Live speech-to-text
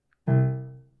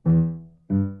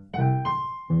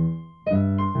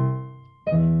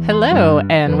Hello,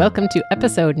 and welcome to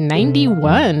episode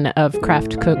 91 of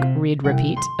Craft, Cook, Read,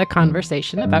 Repeat, a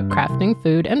conversation about crafting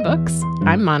food and books.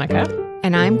 I'm Monica.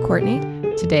 And I'm Courtney.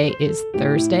 Today is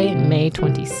Thursday, May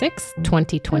 26,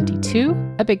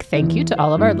 2022. A big thank you to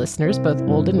all of our listeners, both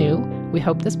old and new. We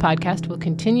hope this podcast will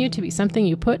continue to be something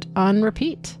you put on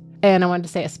repeat. And I wanted to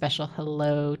say a special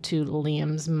hello to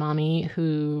Liam's mommy,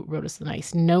 who wrote us a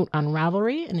nice note on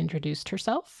Ravelry and introduced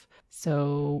herself.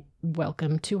 So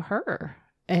welcome to her.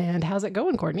 And how's it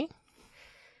going, Courtney?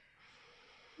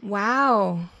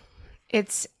 Wow.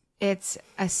 It's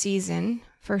a season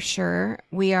for sure.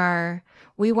 We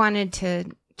wanted to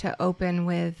open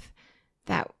with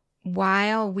that.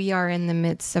 While we are in the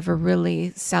midst of a really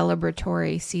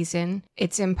celebratory season,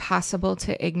 it's impossible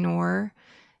to ignore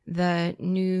the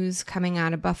news coming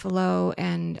out of Buffalo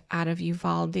and out of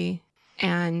Uvalde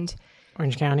and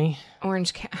Orange County.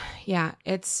 Yeah,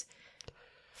 it's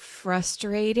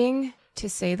frustrating to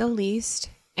say the least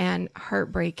and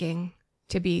heartbreaking,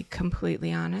 to be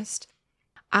completely honest.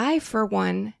 I, for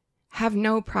one, have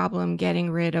no problem getting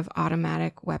rid of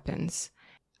automatic weapons.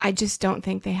 I just don't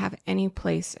think they have any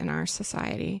place in our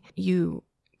society. You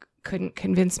couldn't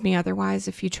convince me otherwise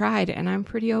if you tried, and I'm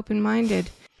pretty open-minded.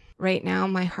 Right now,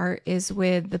 my heart is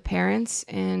with the parents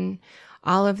in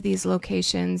all of these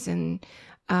locations, and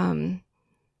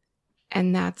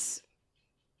that's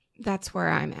where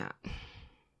I'm at.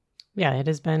 Yeah, it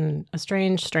has been a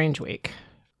strange week.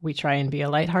 We try and be a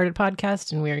lighthearted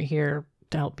podcast, and we're here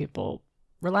to help people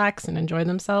relax and enjoy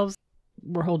themselves.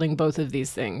 We're holding both of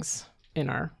these things in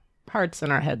our hearts and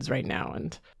our heads right now.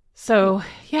 And so,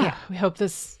 yeah. We hope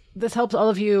this helps all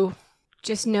of you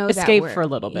just know escape that for a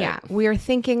little bit. Yeah, we're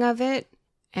thinking of it.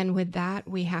 And with that,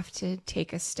 we have to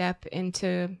take a step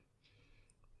into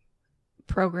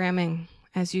programming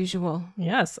as usual.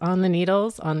 Yes, on the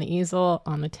needles, on the easel,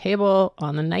 on the table,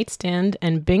 on the nightstand,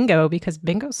 and bingo, because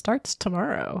bingo starts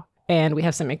tomorrow. And we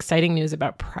have some exciting news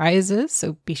about prizes,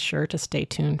 so be sure to stay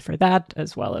tuned for that,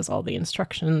 as well as all the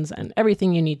instructions and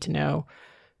everything you need to know,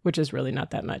 which is really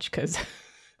not that much because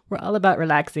we're all about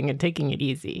relaxing and taking it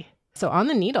easy. So on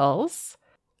the needles,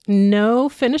 no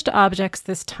finished objects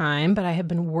this time, but I have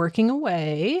been working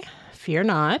away. Fear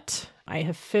not. I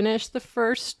have finished the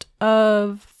first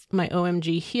of my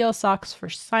OMG heel socks for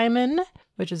Simon,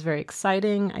 which is very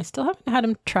exciting. I still haven't had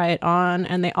him try it on,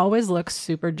 and they always look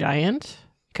super giant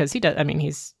because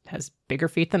has bigger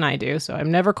feet than I do, so I'm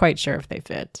never quite sure if they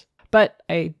fit. But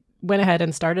I went ahead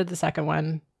and started the second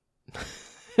one,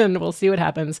 and we'll see what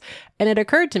happens. And it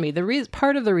occurred to me,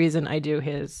 part of the reason I do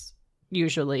his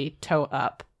usually toe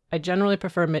up, I generally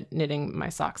prefer knitting my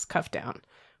socks cuff down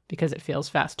because it feels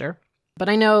faster. But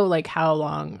I know how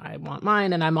long I want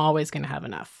mine, and I'm always going to have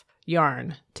enough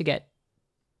yarn to get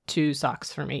 2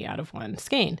 socks for me out of one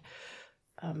skein.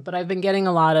 But I've been getting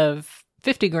a lot of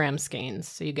 50-gram skeins,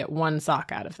 so you get 1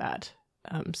 sock out of that.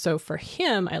 So for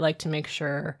him, I like to make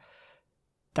sure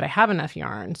that I have enough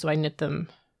yarn, so I knit them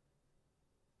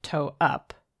toe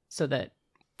up so that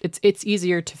it's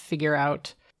easier to figure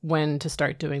out when to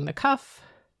start doing the cuff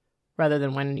rather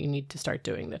than when you need to start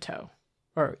doing the toe.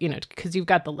 Or, because you've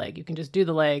got the leg. You can just do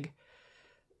the leg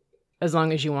as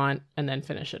long as you want and then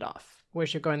finish it off.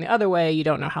 Whereas you're going the other way, you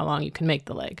don't know how long you can make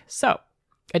the leg. So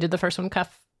I did the first one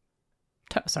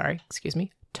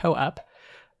toe up.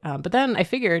 But then I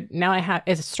figured now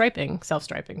it's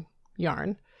self-striping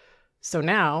yarn. So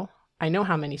now I know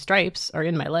how many stripes are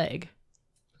in my leg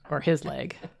or his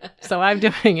leg. So I'm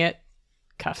doing it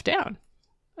cuff down.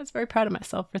 I was very proud of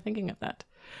myself for thinking of that.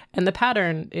 And the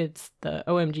pattern, it's the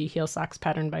OMG Heel Socks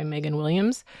pattern by Megan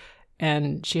Williams,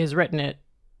 and she has written it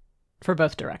for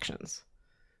both directions.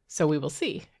 So we will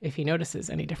see if he notices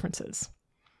any differences.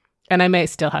 And I may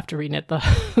still have to reknit the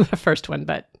first one,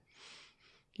 but,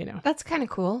 That's kind of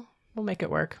cool. We'll make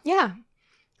it work. Yeah.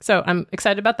 So I'm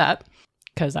excited about that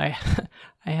because I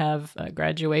have a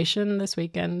graduation this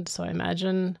weekend, so I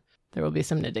imagine there will be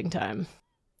some knitting time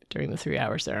during the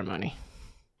 3-hour ceremony.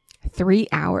 3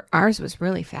 hours. Ours was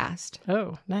really fast.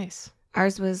 Oh, nice.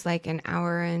 Ours was like an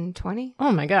hour and 20.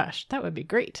 Oh my gosh, that would be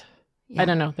great. Yeah. I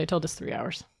don't know. They told us 3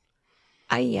 hours.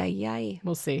 Ay.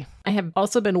 We'll see. I have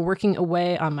also been working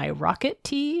away on my Rocket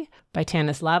Tee by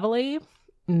Tanis Lavallee,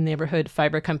 Neighborhood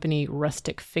Fiber Company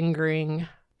Rustic Fingering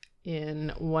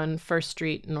in 1 First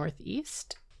Street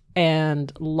Northeast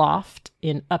and Loft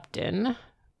in Upton.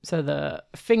 So the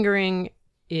fingering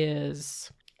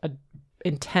is a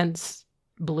intense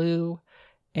blue,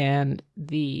 and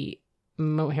the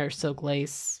mohair silk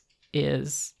lace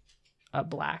is a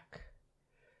black.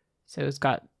 So it's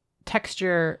got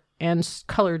texture and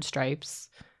colored stripes,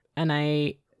 and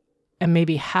I am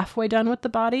maybe halfway done with the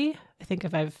body. I think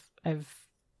if I've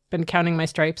been counting my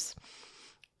stripes.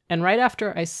 And right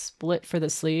after I split for the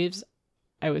sleeves,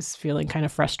 I was feeling kind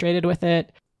of frustrated with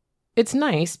it. It's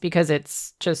nice because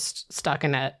it's just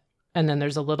stockinette, and then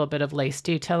there's a little bit of lace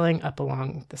detailing up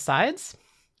along the sides.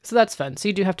 So that's fun. So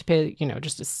you do have to pay,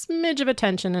 just a smidge of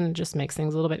attention, and it just makes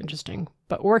things a little bit interesting.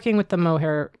 But working with the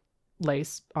mohair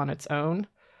lace on its own,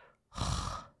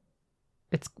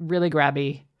 it's really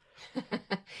grabby.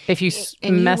 If you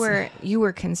you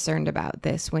were concerned about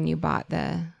this when you bought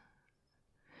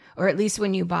or at least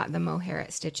when you bought the mohair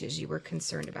at Stitches, you were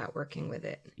concerned about working with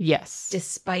it. Yes.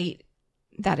 Despite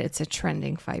that it's a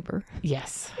trending fiber.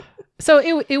 Yes. So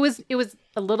it was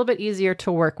a little bit easier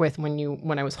to work with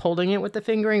when I was holding it with the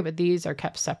fingering, but these are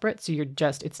kept separate. So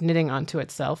it's knitting onto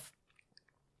itself,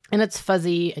 and it's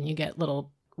fuzzy, and you get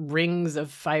little rings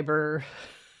of fiber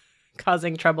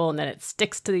causing trouble, and then it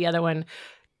sticks to the other one.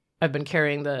 I've been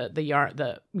carrying the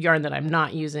yarn that I'm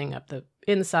not using up the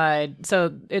inside.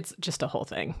 So it's just a whole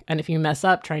thing. And if you mess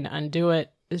up, trying to undo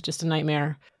it is just a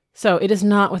nightmare. So it is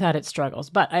not without its struggles,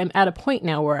 but I'm at a point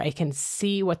now where I can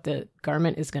see what the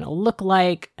garment is going to look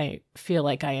like. I feel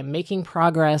like I am making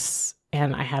progress,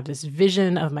 and I have this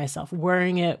vision of myself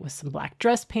wearing it with some black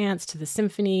dress pants to the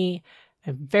symphony.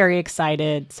 I'm very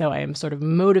excited. So I am sort of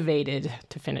motivated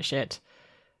to finish it.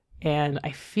 And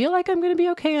I feel like I'm going to be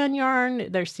okay on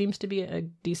yarn. There seems to be a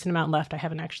decent amount left. I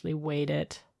haven't actually weighed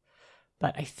it,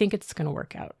 but I think it's going to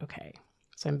work out okay.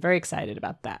 So I'm very excited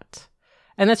about that.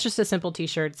 And that's just a simple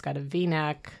t-shirt. It's got a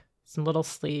V-neck, some little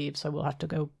sleeves. So we'll have to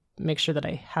go make sure that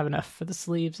I have enough for the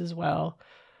sleeves as well.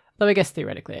 Though I guess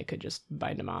theoretically I could just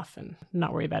bind them off and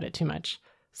not worry about it too much.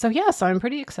 So I'm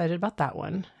pretty excited about that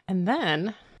one. And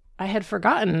then I had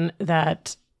forgotten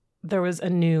that there was a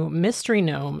new Mystery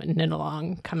Gnome knit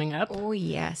along coming up. Oh,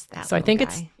 yes. So I think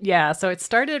so it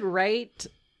started right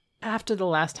after the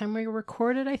last time we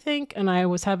recorded, I think. And I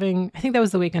think that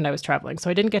was the weekend I was traveling.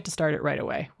 So I didn't get to start it right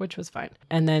away, which was fine.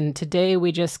 And then today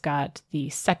we just got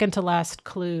the second to last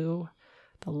clue.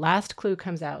 The last clue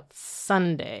comes out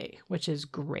Sunday, which is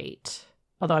great.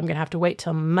 Although I'm going to have to wait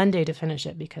till Monday to finish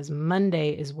it, because Monday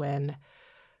is when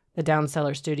the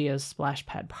Downseller Studios Splash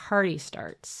Pad Party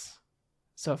starts.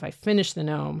 So if I finish the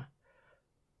gnome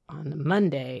on the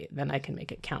Monday, then I can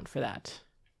make it count for that.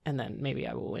 And then maybe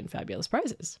I will win fabulous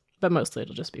prizes. But mostly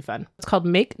it'll just be fun. It's called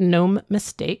Make Gnome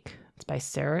Mistake. It's by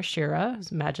Sarah Shira,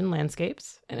 who's Imagine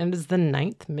Landscapes. And it is the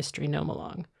 9th Mystery Gnome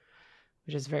along,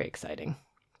 which is very exciting.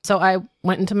 So I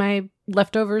went into my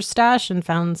leftovers stash and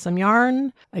found some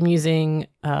yarn. I'm using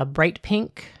a bright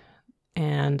pink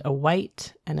and a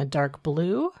white and a dark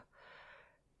blue.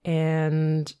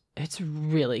 And it's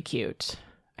really cute.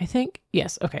 I think,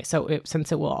 yes. Okay. So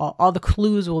since it will, all the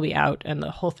clues will be out and the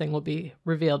whole thing will be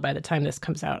revealed by the time this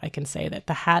comes out, I can say that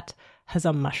the hat has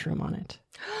a mushroom on it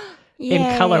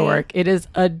in color work. It is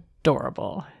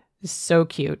adorable. It's so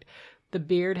cute. The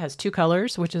beard has 2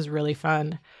 colors, which is really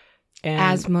fun. And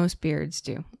as most beards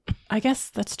do. I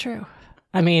guess that's true.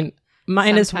 I mean,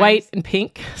 mine is white and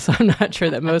pink, so I'm not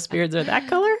sure that most beards are that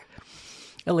color,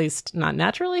 at least not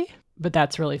naturally, but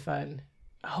that's really fun.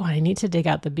 Oh, I need to dig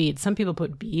out the beads. Some people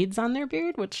put beads on their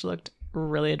beard, which looked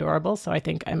really adorable. So I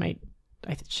think I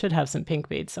should have some pink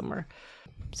beads somewhere.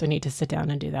 So I need to sit down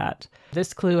and do that.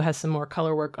 This clue has some more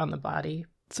color work on the body.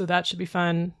 So that should be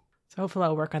fun. So hopefully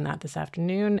I'll work on that this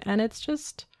afternoon. And it's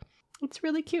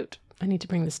really cute. I need to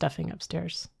bring the stuffing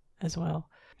upstairs as well.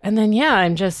 And then,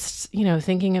 I'm just,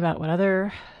 thinking about what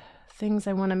other things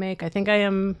I want to make. I think I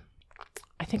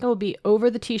will be over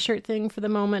the t-shirt thing for the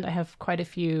moment. I have quite a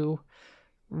few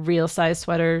real size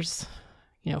sweaters,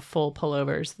 full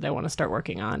pullovers that I want to start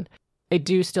working on. I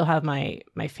do still have my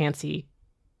fancy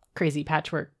crazy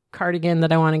patchwork cardigan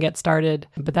that I want to get started,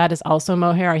 but that is also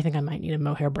mohair. I think I might need a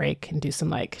mohair break and do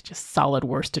some just solid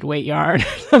worsted weight yarn,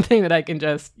 something that I can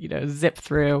just, zip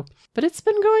through. But it's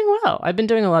been going well. I've been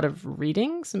doing a lot of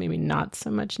reading, so maybe not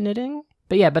so much knitting.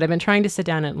 But I've been trying to sit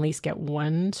down and at least get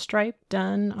one stripe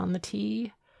done on the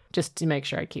tee just to make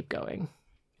sure I keep going.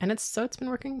 And it's been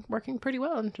working pretty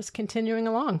well and just continuing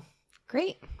along.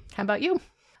 Great. How about you?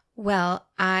 Well,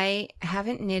 I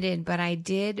haven't knitted, but I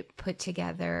did put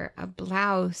together a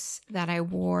blouse that I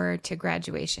wore to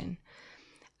graduation.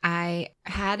 I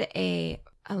had a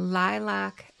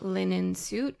lilac linen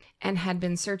suit and had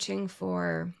been searching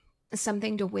for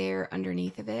something to wear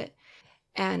underneath of it.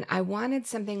 And I wanted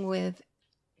something with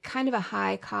kind of a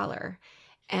high collar.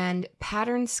 And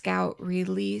Pattern Scout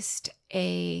released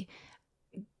a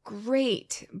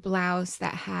great blouse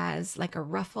that has a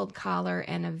ruffled collar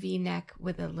and a V-neck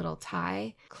with a little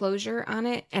tie closure on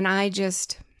it. And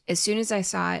as soon as I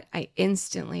saw it, I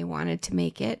instantly wanted to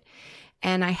make it.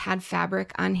 And I had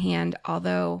fabric on hand,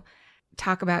 although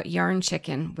talk about yarn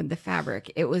chicken with the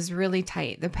fabric. It was really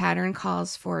tight. The pattern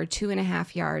calls for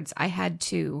 2.5 yards. I had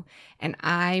 2, and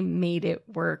I made it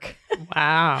work.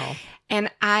 Wow. And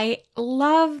I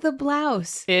love the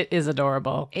blouse. It is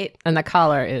adorable. And the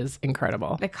collar is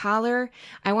incredible. The collar,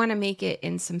 I want to make it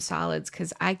in some solids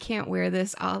because I can't wear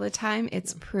this all the time.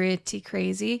 It's pretty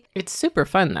crazy. It's super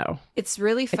fun, though. It's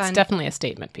really fun. It's definitely a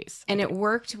statement piece. And it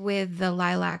worked with the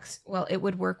lilacs. Well, it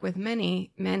would work with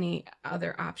many, many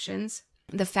other options.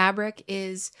 The fabric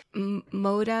is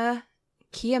Moda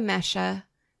Kiamesha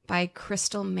by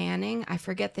Crystal Manning. I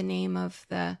forget the name of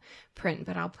the print,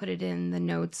 but I'll put it in the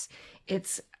notes.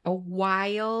 It's a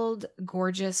wild,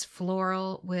 gorgeous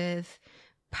floral with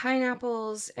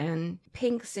pineapples and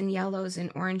pinks and yellows and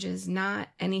oranges. Not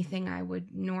anything I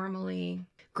would normally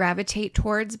gravitate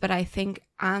towards, but I think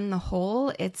on the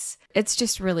whole, it's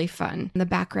just really fun. The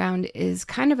background is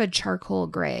kind of a charcoal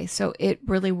gray, so it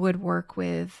really would work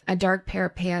with a dark pair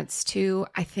of pants too.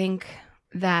 I think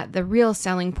that the real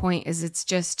selling point is it's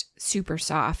just super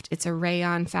soft. It's a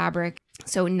rayon fabric,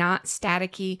 so not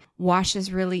staticky,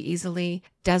 washes really easily,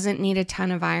 doesn't need a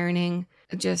ton of ironing.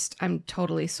 I'm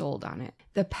totally sold on it.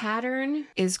 The pattern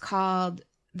is called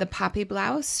the Poppy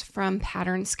Blouse from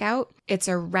Pattern Scout. It's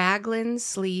a raglan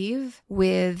sleeve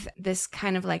with this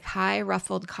kind of like high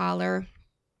ruffled collar,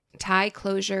 tie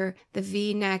closure. The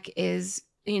V-neck is,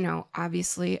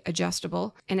 obviously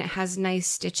adjustable, and it has nice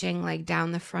stitching like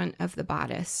down the front of the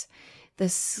bodice. The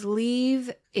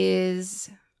sleeve is,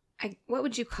 what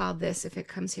would you call this if it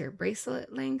comes here?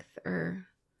 Bracelet length or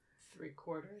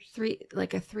 3/4?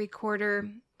 Like a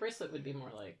 3/4. Bracelet would be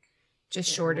more like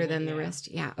just shorter than the wrist.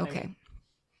 Yeah. Okay.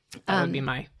 That would be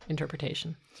my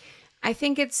interpretation. I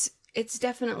think it's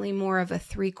definitely more of a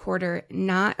 3/4,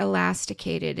 not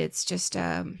elasticated. It's just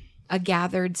a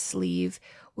gathered sleeve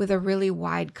with a really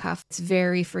wide cuff. It's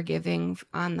very forgiving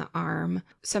on the arm.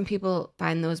 Some people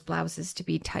find those blouses to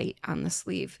be tight on the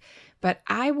sleeve, but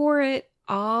I wore it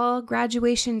all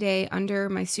graduation day under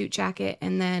my suit jacket,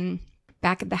 and then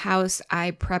back at the house,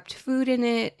 I prepped food in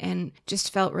it and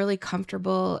just felt really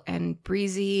comfortable and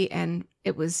breezy, and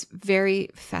it was very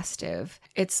festive.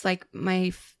 It's like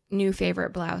my new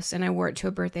favorite blouse, and I wore it to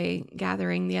a birthday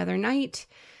gathering the other night.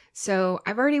 So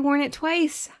I've already worn it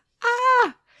twice.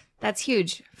 That's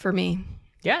huge for me.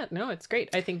 Yeah, no, it's great.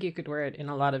 I think you could wear it in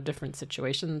a lot of different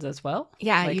situations as well.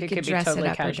 Yeah, like you could dress be totally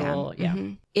it up casual. or down.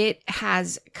 Mm-hmm. It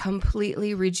has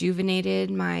completely rejuvenated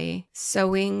my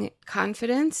sewing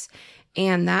confidence,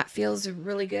 and that feels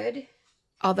really good.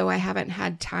 Although I haven't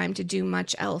had time to do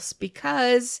much else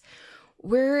because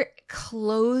we're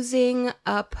closing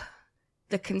up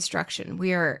the construction.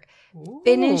 We are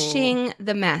finishing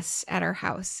the mess at our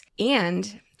house.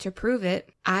 And to prove it,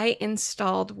 I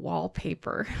installed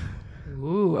wallpaper.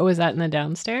 Ooh. Oh, is that in the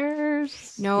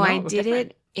downstairs? No, I did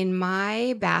it in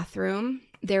my bathroom.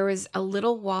 There was a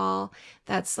little wall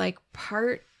that's like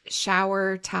part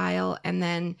shower tile, and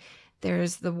then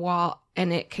there's the wall,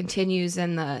 and it continues,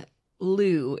 and the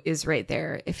loo is right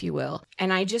there, if you will.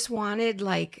 And I just wanted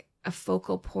like a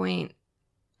focal point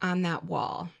on that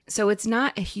wall. So it's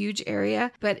not a huge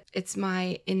area, but it's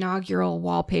my inaugural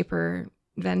wallpaper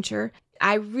venture.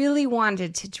 I really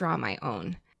wanted to draw my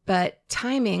own, but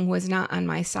timing was not on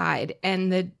my side,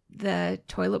 and the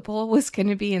toilet bowl was going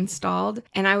to be installed,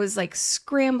 and I was like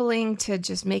scrambling to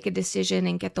just make a decision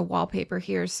and get the wallpaper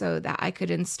here so that I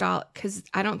could install, because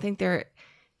I don't think there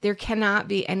cannot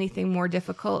be anything more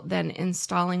difficult than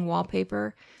installing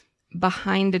wallpaper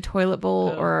behind a toilet bowl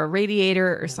or a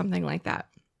radiator or something like that.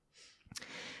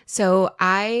 So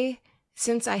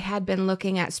since I had been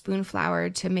looking at Spoonflower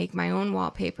to make my own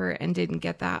wallpaper and didn't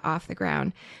get that off the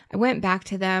ground, I went back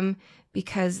to them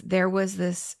because there was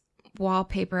this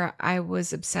wallpaper I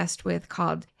was obsessed with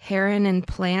called Heron and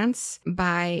Plants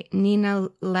by Nina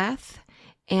Leth.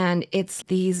 And it's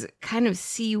these kind of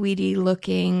seaweedy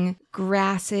looking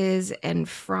grasses and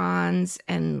fronds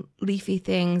and leafy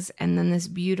things, and then this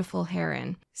beautiful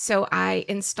heron. So I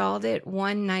installed it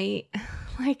one night,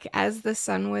 like as the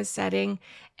sun was setting,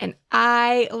 and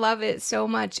I love it so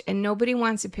much. And nobody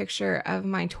wants a picture of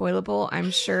my toilet bowl,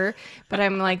 I'm sure, but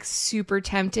I'm like super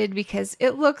tempted because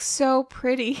it looks so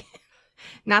pretty.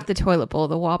 Not the toilet bowl,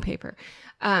 the wallpaper.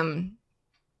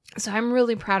 So I'm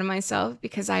really proud of myself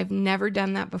because I've never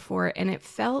done that before, and it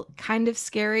felt kind of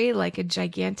scary, like a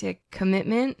gigantic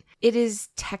commitment. It is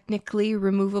technically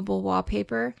removable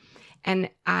wallpaper, and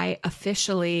I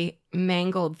officially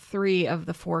mangled 3 of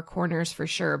the 4 corners for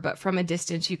sure, but from a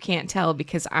distance you can't tell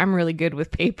because I'm really good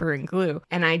with paper and glue,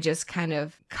 and I just kind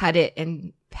of cut it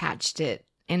and patched it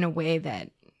in a way that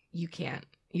you can't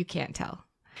tell.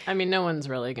 I mean, no one's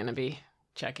really going to be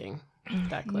checking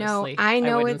that No, closely. I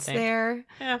know wouldn't it's think. there,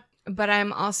 Yeah. but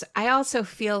I also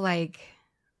feel like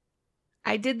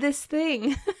I did this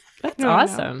thing. That's don't know.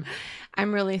 awesome.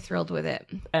 I'm really thrilled with it.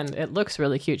 And it looks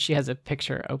really cute. She has a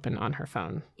picture open on her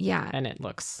phone, Yeah. and it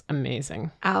looks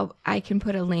amazing. I can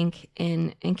put a link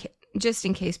just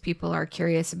in case people are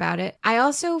curious about it. I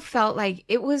also felt like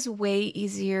it was way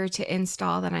easier to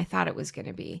install than I thought it was going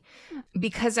to be.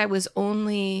 Because I was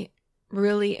only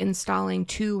really installing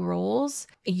 2 rolls.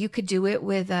 You could do it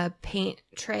with a paint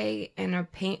tray and a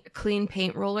clean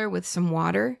paint roller with some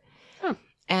water.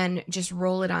 And just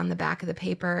roll it on the back of the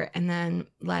paper and then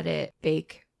let it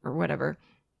bake or whatever.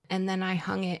 And then I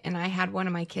hung it, and I had one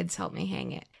of my kids help me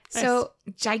hang it. Nice. So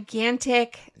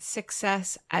gigantic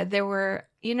success. There were,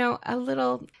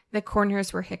 the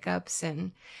corners were hiccups,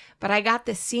 but I got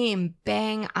the seam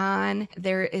bang on.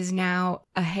 There is now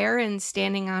a heron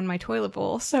standing on my toilet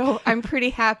bowl. So I'm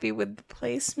pretty happy with the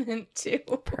placement too.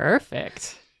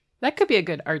 Perfect. That could be a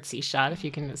good artsy shot if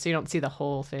you can, so you don't see the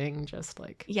whole thing, just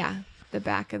like. Yeah. The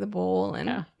back of the bowl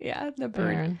and the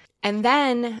bird. Heron. And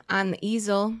then on the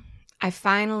easel, I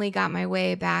finally got my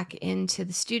way back into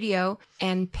the studio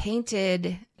and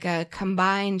painted a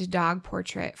combined dog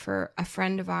portrait for a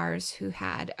friend of ours who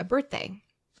had a birthday.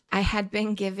 I had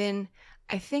been given,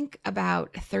 I think,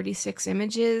 about 36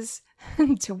 images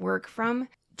to work from.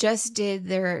 Just did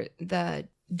the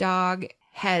dog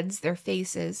heads, their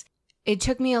faces. It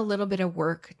took me a little bit of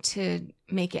work to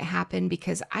make it happen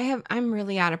because I'm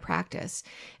really out of practice.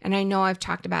 And I know I've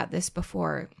talked about this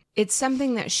before. It's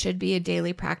something that should be a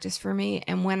daily practice for me.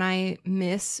 And when I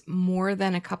miss more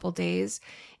than a couple days,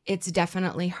 it's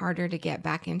definitely harder to get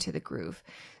back into the groove.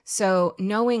 So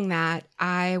knowing that,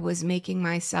 I was making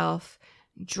myself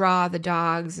draw the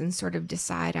dogs and sort of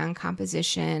decide on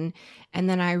composition. And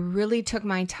then I really took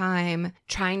my time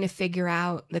trying to figure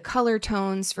out the color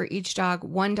tones for each dog.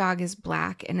 One dog is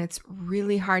black, and it's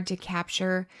really hard to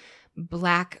capture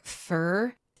black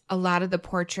fur. A lot of the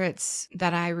portraits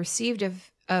that I received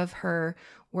of her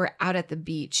were out at the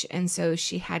beach. And so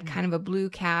she had kind of a blue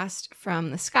cast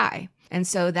from the sky. And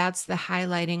so that's the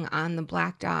highlighting on the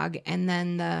black dog. And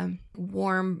then the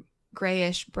warm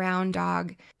grayish brown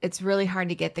dog, it's really hard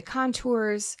to get the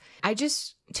contours. I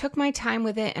just took my time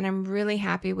with it, and I'm really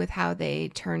happy with how they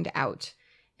turned out.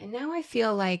 And now I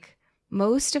feel like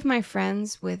most of my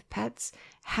friends with pets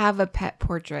have a pet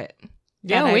portrait.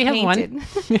 Yeah, we have one.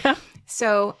 Yeah.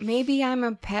 So maybe I'm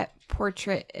a pet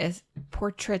portrait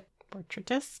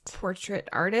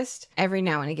artist every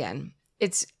now and again.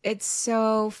 It's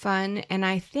so fun, and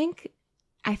I think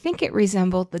it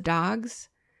resembled the dogs.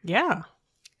 Yeah.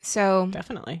 So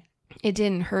definitely, it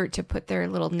didn't hurt to put their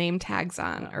little name tags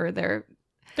on or they're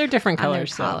different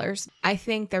colors. Collars. I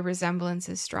think the resemblance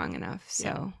is strong enough.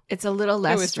 So It's a little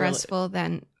less stressful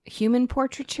than human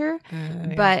portraiture,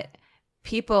 but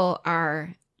people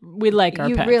we like our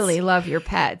you pets. really love your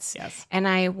pets. Yes. And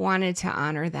I wanted to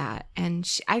honor that. And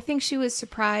I think she was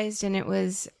surprised, and it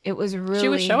was really, she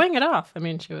was showing it off. I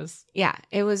mean, she was. Yeah,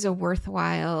 it was a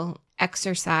worthwhile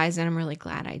exercise, and I'm really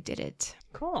glad I did it.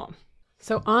 Cool.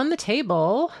 So on the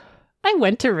table, I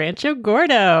went to Rancho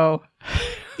Gordo.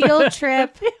 Field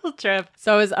trip. Field trip.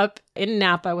 So I was up in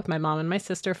Napa with my mom and my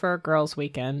sister for a girls'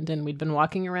 weekend, and we'd been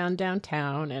walking around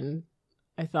downtown, and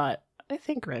I thought, I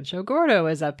think Rancho Gordo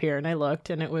is up here. And I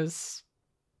looked, and it was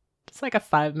just like a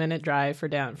 5-minute drive from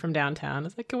downtown. I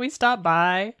was like, can we stop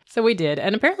by? So we did.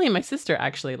 And apparently my sister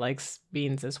actually likes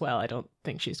beans as well. I don't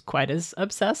think she's quite as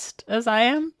obsessed as I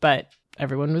am, but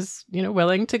everyone was,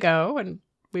 willing to go, and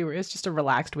it was just a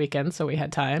relaxed weekend, so we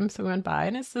had time. So we went by,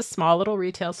 and it's this small little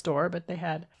retail store, but they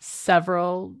had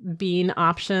several bean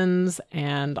options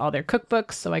and all their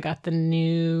cookbooks. So I got the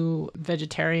new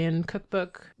vegetarian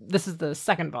cookbook. This is the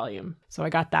second volume. So I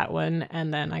got that one,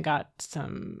 and then I got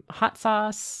some hot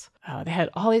sauce. They had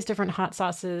all these different hot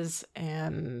sauces,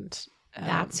 and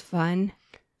that's fun.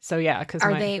 So yeah, because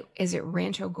is it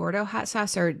Rancho Gordo hot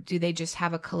sauce, or do they just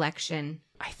have a collection?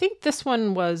 I think this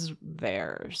one was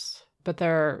theirs. But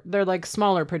they're like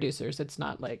smaller producers. It's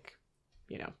not like,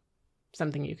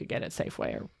 something you could get at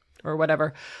Safeway or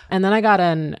whatever. And then I got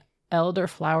an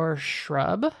elderflower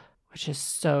shrub, which is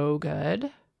so good.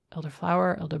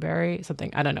 Elderflower, elderberry, something.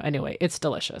 I don't know. Anyway, it's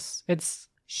delicious. It's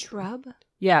shrub?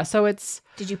 Yeah. So it's.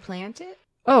 Did you plant it?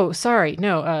 Oh, sorry.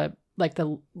 No, like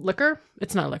the liquor.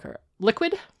 It's not liquor.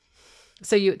 Liquid.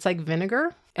 So it's like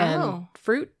vinegar and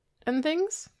fruit and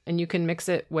things, and you can mix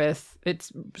it with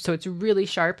it's really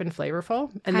sharp and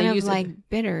flavorful, and kind they of use like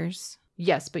bitters.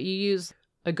 Yes, but you use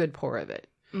a good pour of it.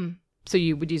 So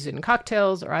you would use it in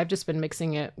cocktails, or I've just been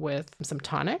mixing it with some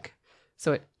tonic,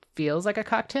 so it feels like a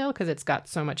cocktail because it's got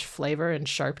so much flavor and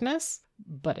sharpness.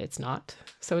 but it's not.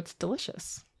 So it's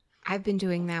delicious. I've been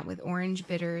doing that with orange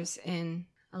bitters in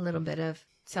a little bit of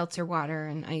seltzer water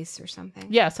and ice or something.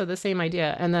 Yeah, so the same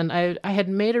idea. And then I had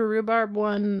made a rhubarb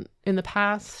one in the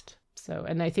past. So,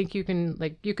 and I think you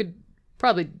could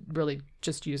probably really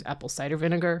just use apple cider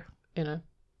vinegar in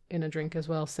a drink as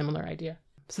well. Similar idea.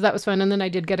 So that was fun. And then I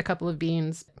did get a couple of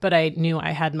beans, but I knew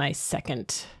I had my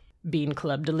second Bean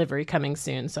Club delivery coming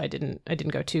soon, so I didn't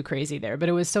go too crazy there. But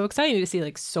it was so exciting to see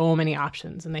like so many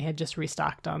options, and they had just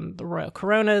restocked on the Royal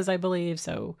Coronas, I believe.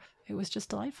 So it was just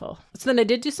delightful. So then I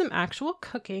did do some actual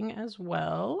cooking as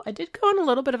well. I did go on a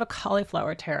little bit of a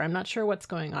cauliflower tear. I'm not sure what's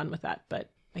going on with that, but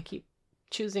I keep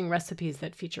choosing recipes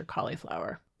that feature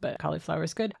cauliflower. But cauliflower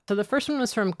is good. So the first one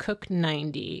was from Cook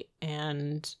 90,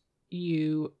 and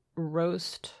you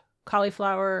roast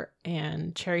cauliflower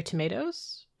and cherry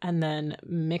tomatoes and then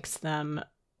mix them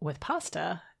with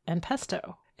pasta and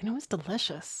pesto. And it was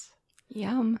delicious.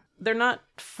 Yum. They're not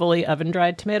fully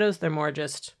oven-dried tomatoes. They're more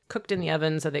just cooked in the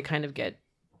oven, so they kind of get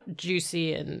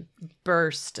juicy and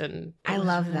burst. And I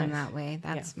love them that way.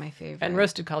 That's my favorite. And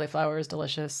roasted cauliflower is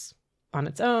delicious on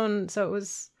its own. So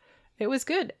it was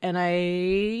good. And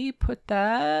I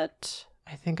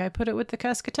think I put it with the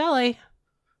cascatelli.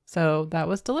 So that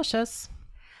was delicious.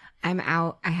 I'm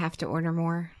out. I have to order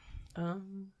more.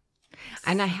 And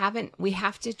we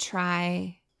have to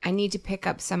try, I need to pick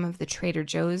up some of the Trader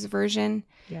Joe's version.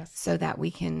 Yes. So that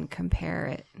we can compare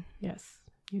it. Yes,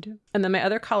 you do. And then my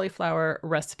other cauliflower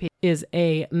recipe is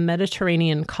a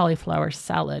Mediterranean cauliflower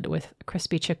salad with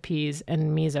crispy chickpeas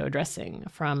and miso dressing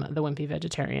from the Wimpy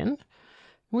Vegetarian.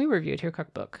 We reviewed her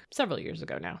cookbook several years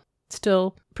ago now.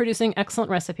 Still producing excellent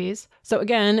recipes. So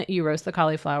again, you roast the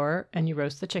cauliflower and you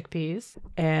roast the chickpeas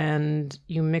and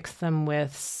you mix them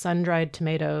with sun-dried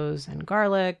tomatoes and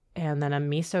garlic and then a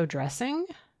miso dressing.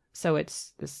 So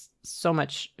it's so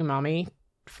much umami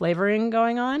flavoring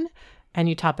going on, and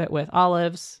you top it with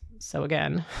olives. So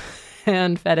again,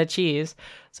 and feta cheese.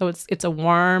 So it's a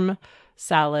warm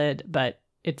salad, but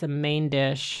it's a main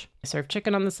dish. I serve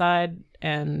chicken on the side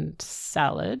and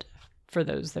salad for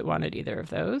those that wanted either of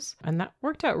those. And that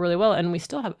worked out really well. And we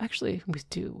still have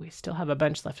a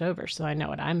bunch left over. So I know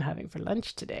what I'm having for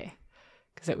lunch today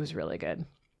because it was really good.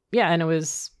 Yeah, and it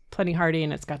was plenty hearty,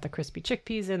 and it's got the crispy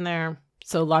chickpeas in there.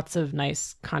 So lots of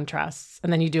nice contrasts.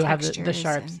 And then you do have the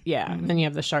sharps. And then you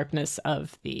have the sharpness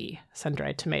of the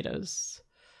sun-dried tomatoes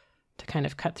to kind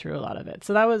of cut through a lot of it.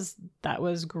 So that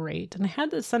was great. And I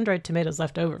had the sun-dried tomatoes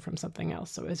left over from something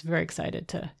else. So I was very excited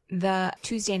to. The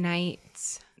Tuesday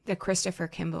nights, the Christopher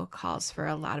Kimball calls for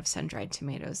a lot of sun-dried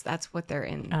tomatoes. That's what they're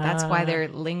in. That's why they're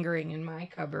lingering in my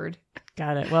cupboard.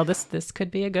 Got it. Well, this could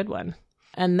be a good one.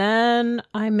 And then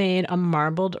I made a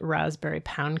marbled raspberry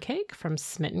pound cake from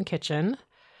Smitten Kitchen.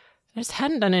 I just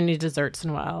hadn't done any desserts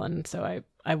in a while, and so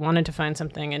I wanted to find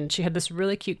something. And she had this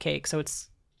really cute cake. So it's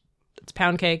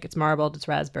pound cake, it's marbled, it's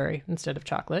raspberry instead of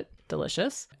chocolate.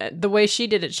 Delicious. The way she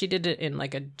did it in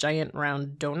like a giant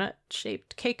round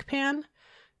donut-shaped cake pan.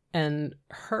 And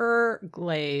her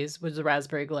glaze was a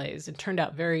raspberry glaze. It turned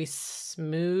out very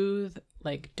smooth,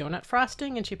 like donut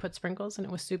frosting, and she put sprinkles, and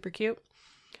it was super cute.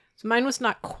 So mine was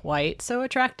not quite so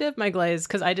attractive, my glaze,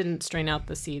 because I didn't strain out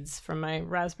the seeds from my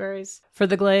raspberries for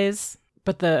the glaze.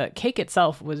 But the cake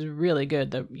itself was really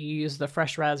good. You use the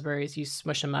fresh raspberries, you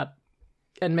smush them up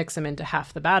and mix them into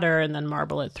half the batter and then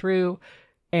marble it through.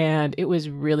 And it was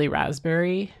really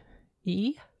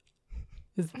raspberry-y.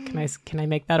 Can I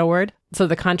make that a word? So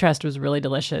the contrast was really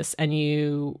delicious, and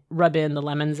you rub in the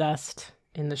lemon zest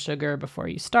in the sugar before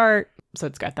you start. So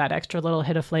it's got that extra little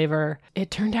hit of flavor.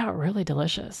 It turned out really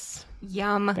delicious.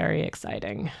 Yum. Very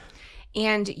exciting.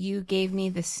 And you gave me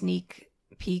the sneak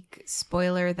peek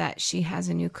spoiler that she has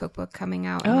a new cookbook coming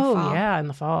out in the fall. Oh, yeah, in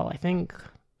the fall. I think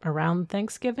around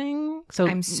Thanksgiving. So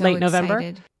I'm so late excited.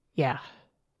 November. Yeah,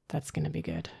 that's going to be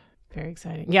good. Very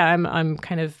exciting. Yeah, I'm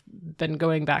kind of been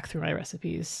going back through my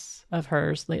recipes of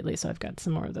hers lately, so I've got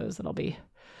some more of those that I'll be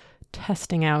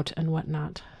testing out and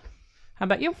whatnot. How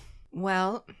about you?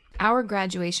 Well, our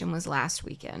graduation was last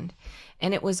weekend,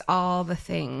 and it was all the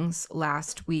things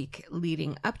last week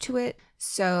leading up to it.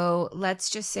 So let's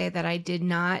just say that I did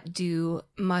not do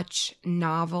much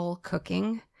novel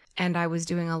cooking, and I was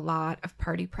doing a lot of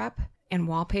party prep and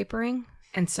wallpapering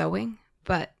and sewing.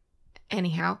 But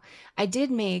anyhow, I did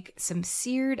make some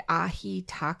seared ahi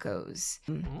tacos.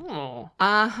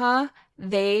 Oh.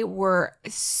 They were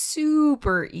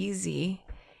super easy.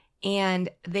 And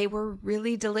they were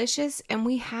really delicious, and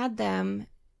we had them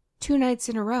 2 nights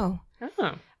in a row.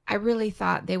 Oh. I really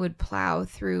thought they would plow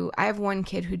through. I have one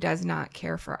kid who does not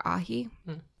care for ahi,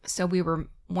 so we were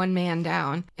one man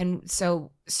down. And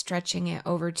so stretching it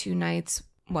over 2 nights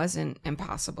wasn't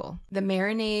impossible. The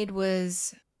marinade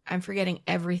was, I'm forgetting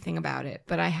everything about it,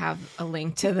 but I have a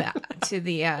link to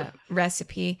the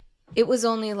recipe. It was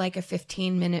only like a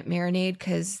 15-minute marinade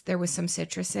because there was some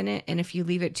citrus in it. And if you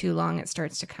leave it too long, it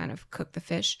starts to kind of cook the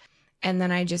fish. And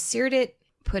then I just seared it,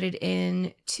 put it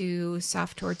into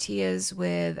soft tortillas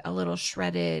with a little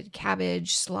shredded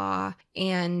cabbage slaw.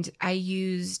 And I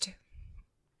used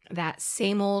that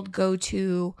same old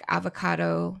go-to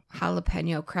avocado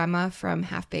jalapeno crema from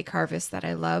Half Baked Harvest that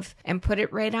I love and put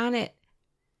it right on it.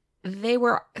 They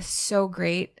were so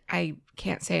great. I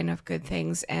can't say enough good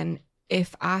things. And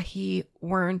if ahi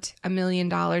weren't $1 million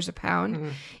a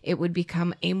pound, it would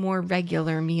become a more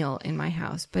regular meal in my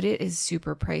house. But it is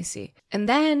super pricey. And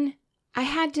then I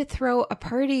had to throw a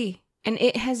party. And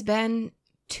it has been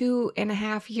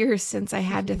 2.5 years since I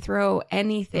had to throw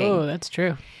anything. Oh, that's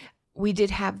true. We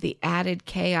did have the added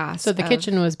chaos. So the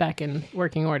kitchen was back in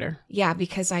working order. Yeah,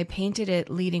 because I painted it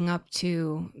leading up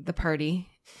to the party.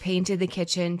 Painted the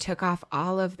kitchen, took off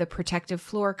all of the protective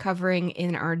floor covering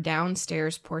in our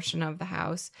downstairs portion of the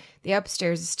house. The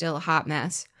upstairs is still a hot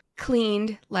mess.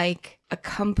 Cleaned like a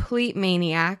complete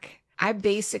maniac. I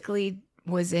basically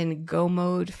was in go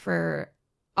mode for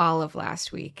all of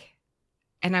last week.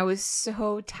 And I was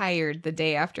so tired the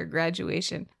day after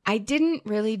graduation. I didn't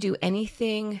really do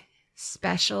anything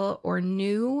special or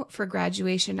new for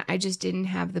graduation. I just didn't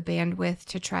have the bandwidth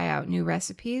to try out new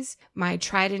recipes. My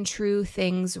tried and true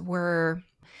things were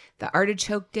the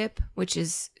artichoke dip, which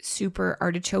is super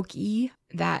artichoke-y,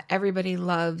 that everybody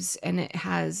loves, and it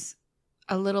has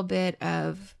a little bit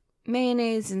of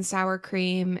mayonnaise and sour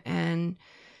cream and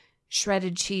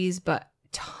shredded cheese, but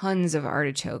tons of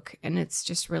artichoke, and it's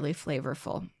just really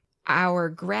flavorful. Our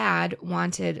grad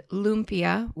wanted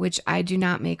lumpia, which I do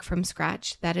not make from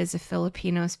scratch. That is a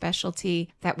Filipino specialty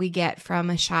that we get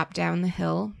from a shop down the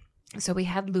hill. So we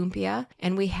had lumpia,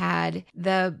 and we had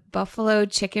the buffalo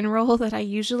chicken roll that I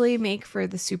usually make for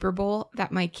the Super Bowl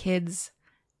that my kids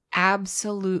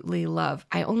absolutely love.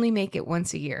 I only make it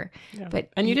once a year. Yeah.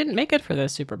 And you didn't make it for the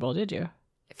Super Bowl, did you?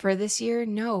 For this year?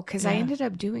 No, because I ended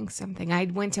up doing something. I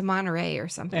went to Monterey or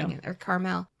something, or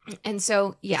Carmel. And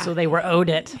so, So they were owed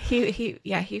it.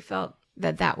 He felt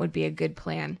that would be a good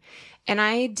plan. And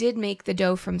I did make the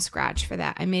dough from scratch for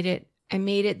that. I made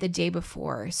it the day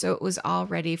before. So it was all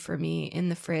ready for me in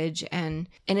the fridge. And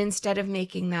instead of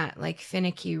making that like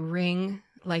finicky ring,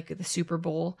 like the Super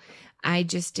Bowl, I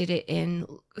just did it in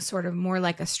sort of more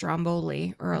like a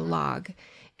stromboli or a log.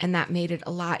 And that made it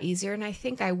a lot easier. And I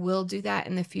think I will do that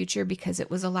in the future because it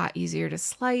was a lot easier to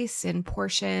slice and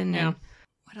portion. Yeah. And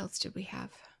what else did we have?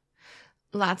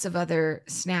 Lots of other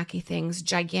snacky things,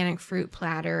 gigantic fruit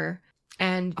platter,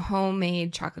 and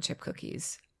homemade chocolate chip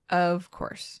cookies, of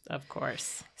course. Of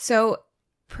course. So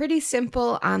pretty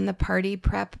simple on the party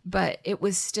prep, but it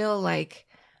was still like,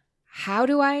 how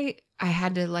do I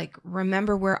had to like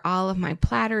remember where all of my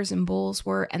platters and bowls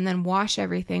were and then wash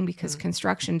everything because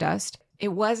construction dust. It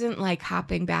wasn't like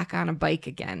hopping back on a bike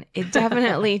again. It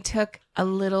definitely took a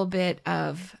little bit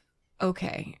of,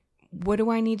 okay, what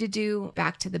do I need to do?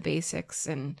 Back to the basics.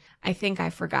 And I think I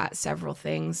forgot several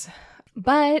things.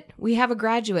 But we have a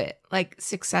graduate, like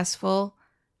successful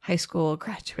high school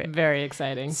graduate. Very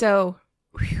exciting. So,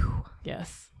 whew.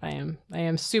 Yes, I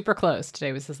am super close.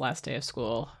 Today was his last day of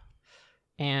school.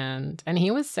 And he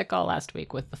was sick all last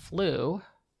week with the flu,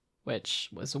 which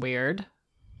was weird,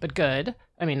 but good.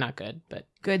 I mean, not good, but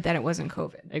Good that it wasn't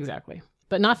COVID. Exactly.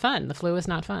 But not fun. The flu is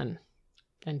not fun.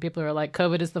 And people are like,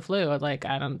 COVID is the flu. I'm like,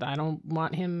 I don't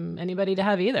want anybody to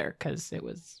have either because it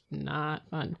was not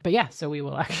fun. But yeah, so we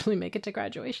will actually make it to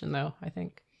graduation though, I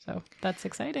think. So that's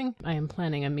exciting. I am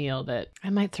planning a meal that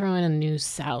I might throw in a new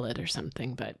salad or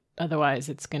something, but otherwise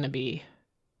it's going to be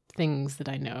things that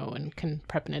I know and can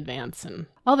prep in advance and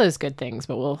all those good things.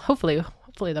 But we'll hopefully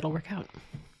that'll work out.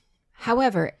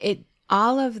 However,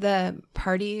 all of the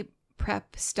party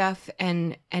prep stuff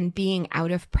and being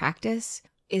out of practice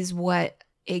is what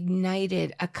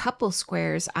ignited a couple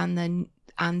squares on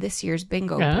this year's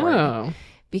bingo board.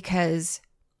 Because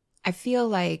I feel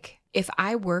like if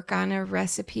I work on a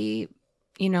recipe,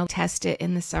 test it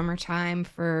in the summertime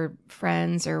for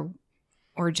friends or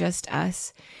just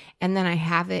us, and then I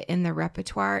have it in the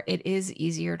repertoire, it is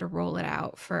easier to roll it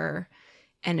out for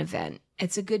an event.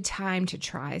 It's a good time to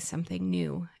try something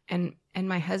new. And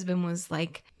my husband was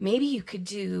like, maybe you could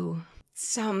do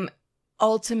some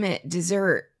ultimate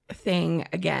dessert thing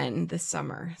again this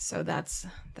summer. So that's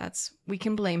we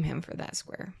can blame him for that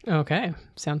square. Okay.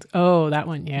 That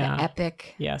one. Yeah. The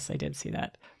epic. Yes, I did see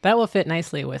that. That will fit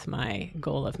nicely with my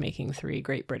goal of making 3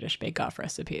 Great British Bake Off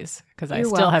recipes because I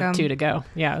still have 2 to go.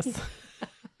 Yes.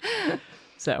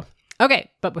 So,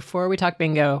 Okay, but before we talk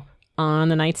bingo, on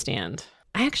the nightstand,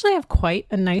 I actually have quite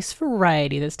a nice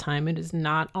variety this time. It is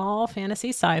not all fantasy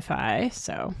sci-fi,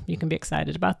 so you can be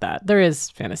excited about that. There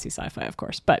is fantasy sci-fi, of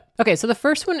course. But okay, so the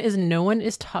first one is No One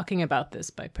Is Talking About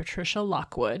This by Patricia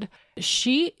Lockwood.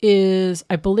 She is,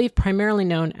 I believe, primarily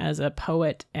known as a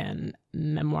poet and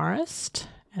memoirist,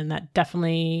 and that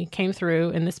definitely came through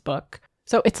in this book.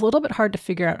 So it's a little bit hard to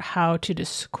figure out how to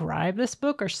describe this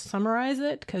book or summarize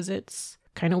it because it's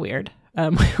kind of weird.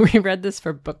 We read this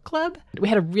for book club. We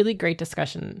had a really great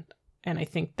discussion, and I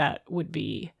think that would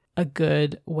be a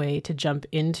good way to jump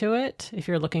into it if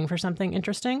you're looking for something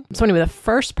interesting. So anyway, the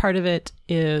first part of it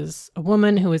is a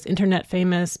woman who is internet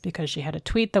famous because she had a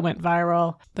tweet that went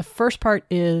viral. The first part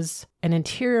is an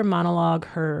interior monologue,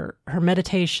 her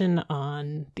meditation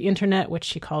on the internet, which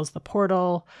she calls the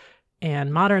portal,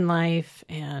 and modern life,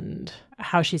 and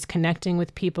how she's connecting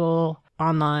with people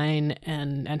online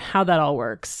and how that all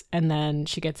works. And then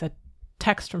she gets a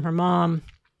text from her mom,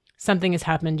 something has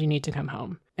happened, you need to come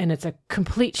home. And it's a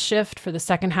complete shift for the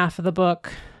second half of the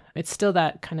book. It's still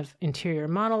that kind of interior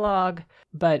monologue,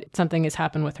 but something has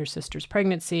happened with her sister's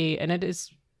pregnancy, and it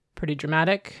is pretty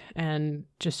dramatic and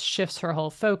just shifts her whole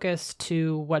focus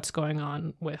to what's going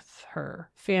on with her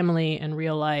family and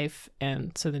real life.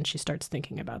 And so then she starts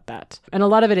thinking about that. And a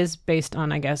lot of it is based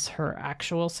on, I guess, her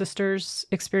actual sister's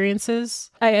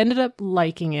experiences. I ended up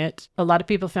liking it. A lot of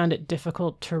people found it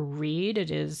difficult to read.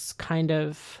 It is kind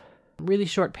of really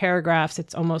short paragraphs.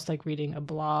 It's almost like reading a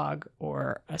blog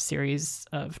or a series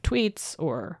of tweets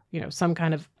or, some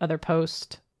kind of other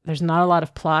post. There's not a lot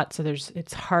of plot, so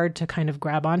it's hard to kind of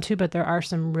grab onto, but there are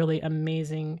some really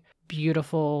amazing,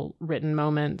 beautiful written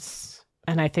moments.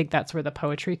 And I think that's where the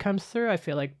poetry comes through. I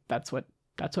feel like that's what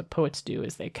poets do,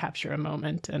 is they capture a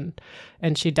moment,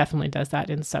 and she definitely does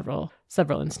that in several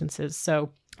instances.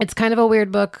 So it's kind of a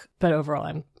weird book, but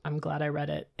overall I'm glad I read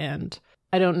it. And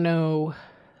I don't know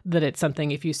that it's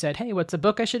something, if you said, hey, what's a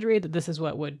book I should read, that this is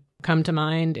what would come to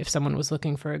mind if someone was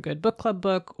looking for a good book club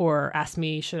book or asked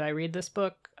me, should I read this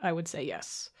book? I would say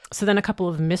yes. So then a couple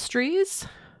of mysteries.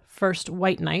 First,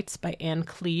 White Nights by Anne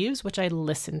Cleeves, which I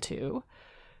listened to.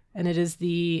 And it is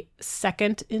the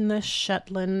second in the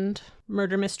Shetland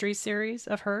murder mystery series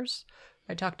of hers.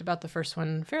 I talked about the first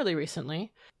one fairly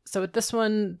recently. So with this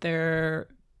one, they're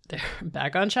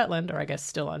back on Shetland, or I guess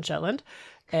still on Shetland.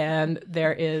 And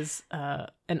there is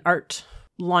an art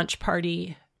launch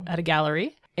party at a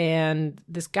gallery. And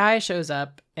this guy shows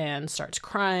up and starts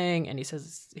crying. And he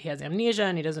says he has amnesia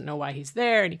and he doesn't know why he's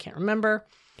there and he can't remember.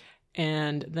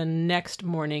 And the next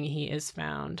morning he is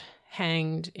found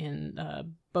hanged in a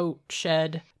boat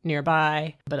shed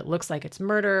nearby. But it looks like it's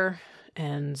murder.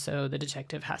 And so the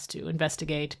detective has to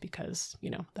investigate because,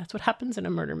 that's what happens in a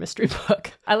murder mystery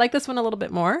book. I like this one a little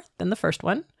bit more than the first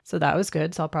one. So that was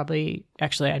good. So I'll probably,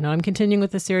 I know I'm continuing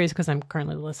with the series because I'm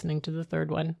currently listening to the third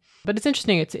one. But it's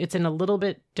interesting. It's in a little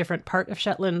bit different part of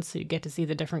Shetland. So you get to see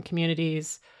the different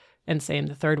communities. And same,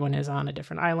 the third one is on a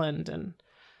different island. And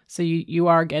so you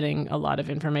are getting a lot of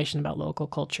information about local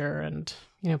culture and,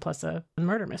 plus a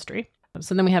murder mystery.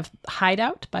 So then we have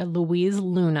Hideout by Louise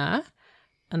Luna.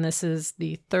 And this is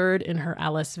the third in her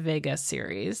Alice Vega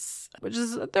series, which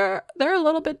is they're a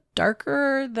little bit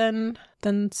darker than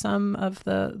some of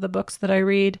the books that I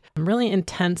read. Really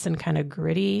intense and kind of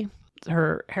gritty.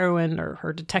 Her heroine or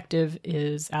her detective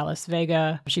is Alice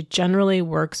Vega. She generally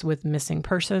works with missing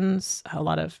persons, a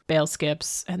lot of bail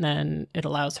skips, and then it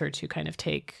allows her to kind of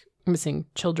take missing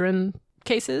children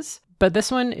cases. But this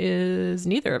one is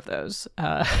neither of those.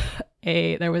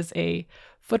 There was a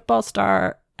football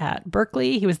star at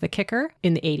Berkeley. He was the kicker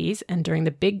in the 80s. And during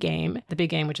the big game,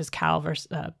 which is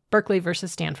Berkeley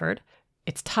versus Stanford,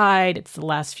 it's tied. It's the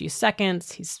last few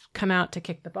seconds. He's come out to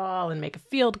kick the ball and make a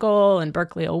field goal and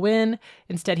Berkeley will win.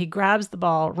 Instead, he grabs the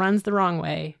ball, runs the wrong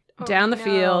way, down the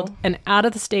field and out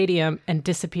of the stadium and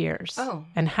disappears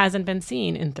and hasn't been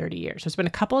seen in 30 years. There's been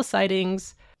a couple of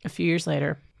sightings a few years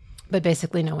later, but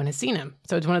basically no one has seen him.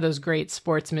 So it's one of those great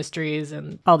sports mysteries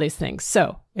and all these things.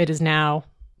 So it is now.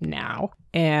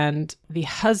 And the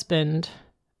husband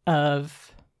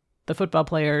of the football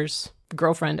player's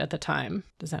girlfriend at the time.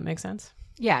 Does that make sense?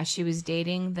 Yeah, she was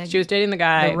dating the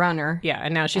guy. The runner. Yeah,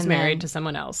 and now she's married to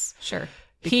someone else. Sure.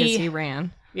 Because he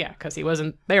ran. Yeah, because he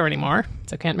wasn't there anymore,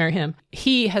 so can't marry him.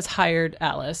 He has hired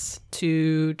Alice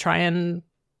to try and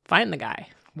find the guy.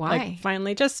 Why? Like,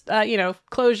 finally, just,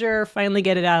 closure, finally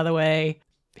get it out of the way.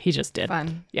 He just did.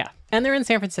 Fun. Yeah. And they're in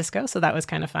San Francisco, so that was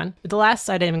kind of fun. The last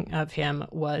sighting of him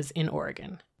was in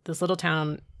Oregon, this little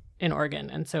town in Oregon.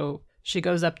 And so she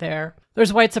goes up there.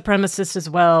 There's white supremacists as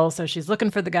well, so she's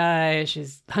looking for the guy.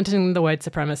 She's hunting the white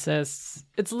supremacists.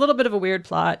 It's a little bit of a weird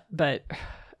plot, but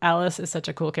Alice is such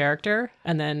a cool character.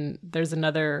 And then there's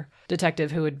another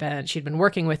detective she'd been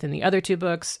working with in the other 2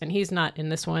 books, and he's not in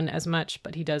this one as much,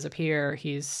 but he does appear.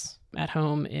 He's at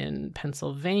home in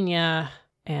Pennsylvania,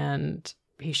 and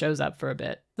he shows up for a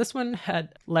bit. This one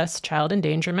had less child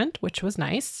endangerment, which was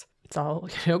nice. It's all,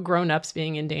 grown-ups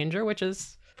being in danger, which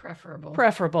is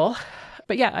preferable.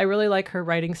 But yeah, I really like her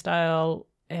writing style,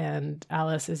 and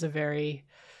Alice is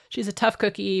she's a tough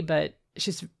cookie, but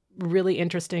she's really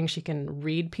interesting. She can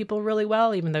read people really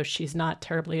well, even though she's not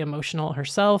terribly emotional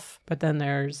herself. But then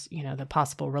there's, the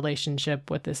possible relationship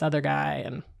with this other guy.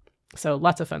 And so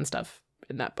lots of fun stuff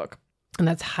in that book. And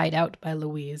that's Hideout by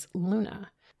Louise Luna.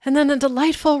 And then a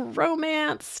delightful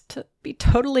romance to be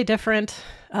totally different,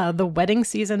 The Wedding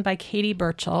Season by Katie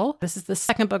Burchell. This is the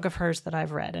second book of hers that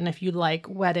I've read. And if you like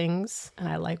weddings, and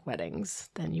I like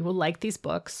weddings, then you will like these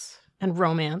books and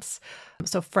romance.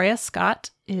 So Freya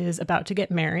Scott is about to get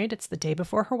married. It's the day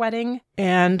before her wedding.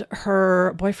 And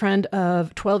her boyfriend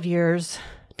of 12 years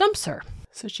dumps her.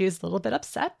 So she's a little bit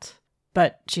upset,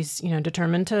 but she's,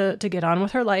 determined to get on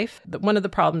with her life. One of the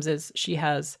problems is she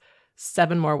has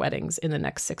 7 more weddings in the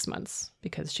next 6 months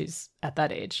because she's at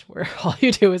that age where all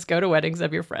you do is go to weddings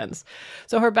of your friends.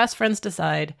 So her best friends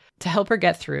decide to help her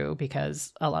get through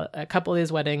because a couple of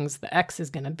these weddings, the ex is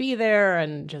going to be there,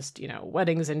 and just,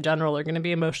 weddings in general are going to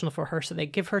be emotional for her. So they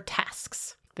give her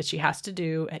tasks that she has to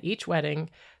do at each wedding.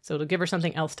 So it'll give her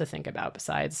something else to think about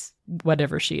besides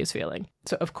whatever she is feeling.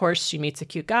 So of course she meets a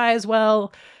cute guy as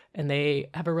well, and they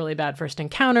have a really bad first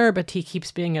encounter, but he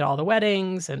keeps being at all the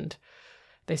weddings, and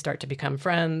they start to become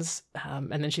friends.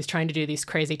 And then she's trying to do these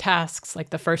crazy tasks.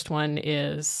 Like the first one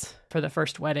for the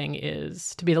first wedding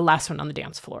is to be the last one on the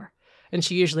dance floor. And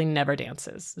she usually never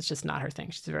dances. It's just not her thing.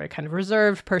 She's a very kind of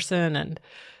reserved person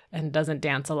and doesn't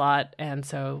dance a lot. And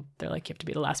so they're like, you have to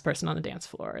be the last person on the dance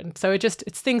floor. And so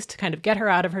it's things to kind of get her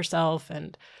out of herself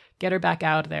and get her back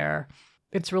out there.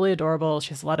 It's really adorable. She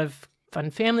has a lot of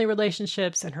fun family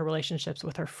relationships, and her relationships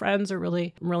with her friends are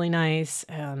really, really nice.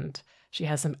 And she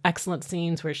has some excellent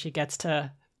scenes where she gets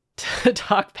to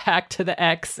talk back to the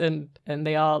ex, and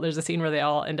there's a scene where they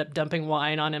all end up dumping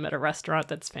wine on him at a restaurant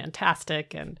that's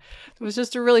fantastic. And it was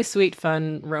just a really sweet,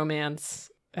 fun romance.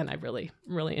 And I really,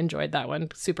 really enjoyed that one.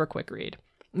 Super quick read.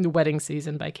 The Wedding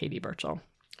Season by Katie Burchell.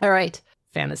 All right.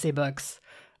 Fantasy books.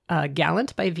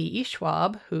 Gallant by V.E.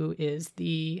 Schwab, who is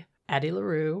the Addie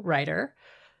LaRue writer.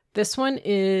 This one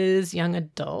is young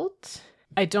adult.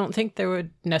 I don't think there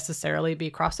would necessarily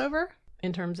be crossover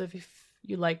in terms of if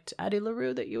you liked Addie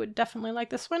LaRue, that you would definitely like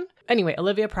this one. Anyway,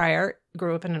 Olivia Pryor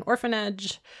grew up in an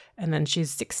orphanage, and then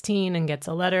she's 16 and gets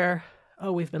a letter.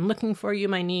 Oh, we've been looking for you,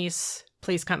 my niece.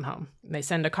 Please come home. And they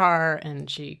send a car, and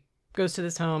she goes to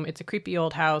this home. It's a creepy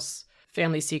old house,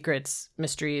 family secrets,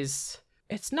 mysteries.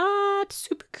 It's not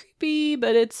super creepy,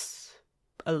 but it's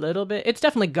a little bit. It's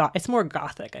definitely it's more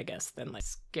gothic, I guess, than like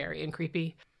scary and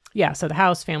creepy. Yeah, so the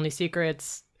house, family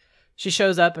secrets. She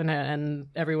shows up, and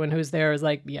everyone who's there is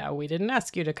like, yeah, we didn't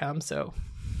ask you to come, so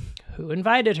who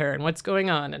invited her and what's going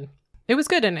on? And it was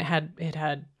good, and it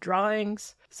had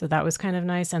drawings, so that was kind of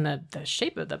nice. And the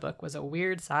shape of the book was a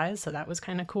weird size, so that was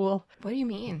kind of cool. What do you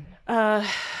mean?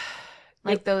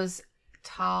 Like those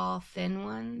tall, thin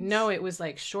ones? No, it was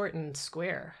like short and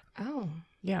square. Oh.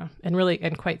 Yeah,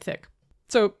 and quite thick.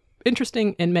 So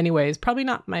interesting in many ways. Probably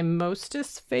not my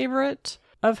mostest favorite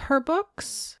of her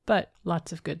books, but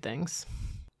lots of good things.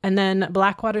 And then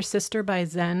Blackwater Sister by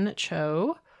Zen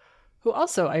Cho, who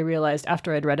also I realized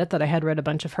after I'd read it that I had read a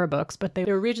bunch of her books, but they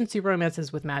were Regency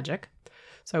romances with magic.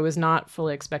 So I was not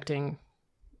fully expecting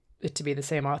it to be the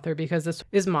same author because this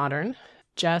is modern.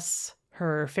 Jess,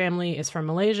 her family is from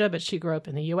Malaysia, but she grew up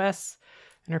in the US,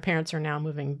 and her parents are now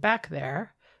moving back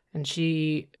there. And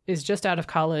she is just out of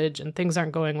college, and things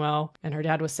aren't going well. And her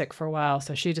dad was sick for a while,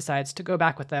 so she decides to go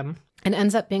back with them and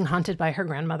ends up being haunted by her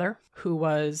grandmother, who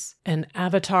was an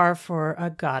avatar for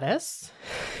a goddess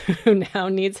who now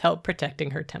needs help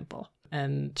protecting her temple.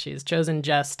 And she's chosen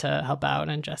Jess to help out,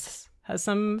 and Jess has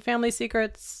some family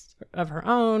secrets of her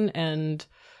own and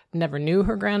never knew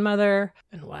her grandmother.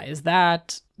 And why is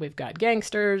that? We've got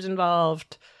gangsters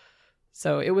involved.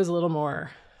 So it was a little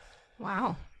more...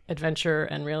 Wow. Adventure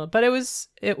and real, but it was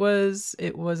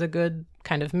a good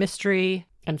kind of mystery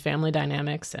and family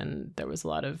dynamics, and there was a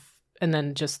lot of, and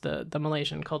then just the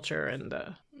Malaysian culture and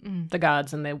the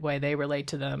gods and the way they relate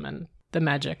to them and the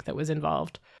magic that was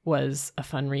involved was a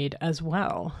fun read as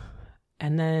well.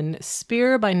 And then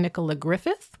Spear by Nicola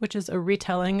Griffith, which is a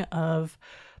retelling of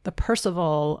the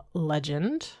Percival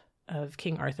legend of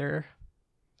King Arthur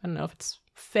I don't know if it's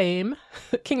fame.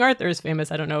 King Arthur is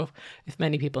famous. I don't know if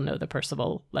many people know the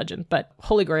Percival legend, but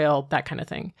Holy Grail, that kind of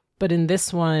thing. But in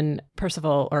this one,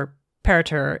 Percival, or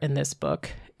Parater in this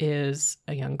book, is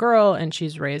a young girl, and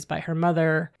she's raised by her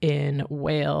mother in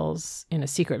Wales in a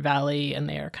secret valley, and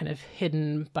they are kind of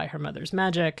hidden by her mother's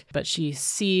magic. But she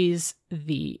sees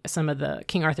some of the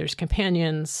King Arthur's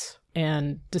companions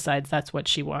and decides that's what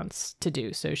she wants to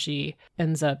do. So she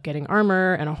ends up getting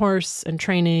armor and a horse and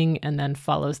training, and then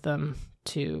follows them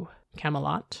to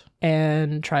Camelot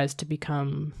and tries to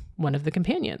become one of the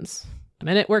companions. And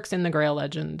it works in the Grail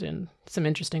legend in some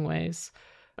interesting ways.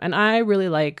 And I really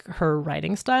like her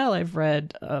writing style. I've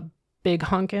read a big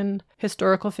honkin'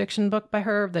 historical fiction book by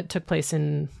her that took place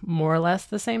in more or less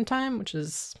the same time, which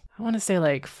is, I want to say,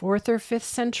 like 4th or 5th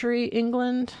century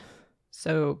England.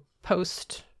 So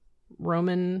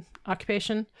post-Roman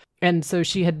occupation. And so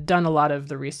she had done a lot of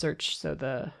the research.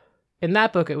 So in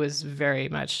that book, it was very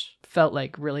much felt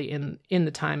like really in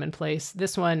the time and place.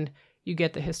 This one, you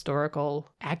get the historical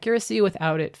accuracy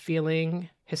without it feeling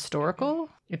historical.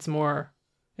 It's more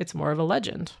of a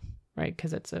legend, right?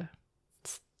 Because it's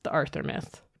the Arthur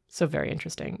myth. So very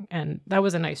interesting. And that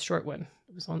was a nice short one.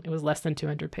 It was less than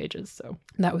 200 pages. So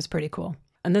that was pretty cool.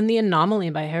 And then The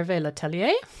Anomaly by Hervé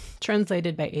Letellier,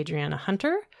 translated by Adriana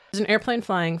Hunter. There's an airplane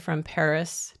flying from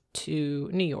Paris to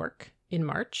New York in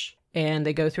March. And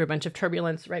they go through a bunch of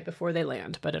turbulence right before they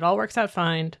land. But it all works out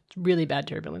fine. It's really bad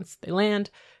turbulence. They land.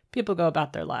 People go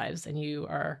about their lives. And you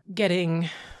are getting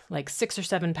like 6 or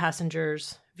 7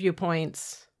 passengers,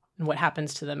 viewpoints, and what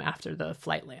happens to them after the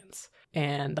flight lands,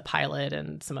 and the pilot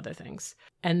and some other things.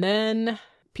 And then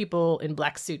people in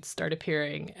black suits start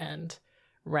appearing and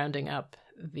rounding up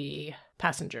the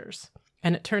passengers.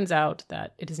 And it turns out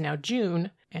that it is now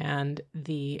June, and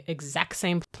the exact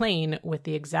same plane with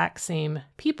the exact same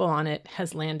people on it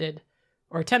has landed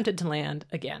or attempted to land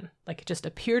again. Like, it just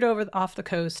appeared off the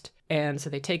coast. And so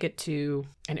they take it to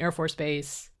an Air Force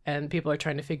base, and people are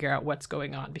trying to figure out what's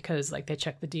going on because, like, they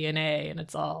check the DNA and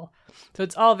it's all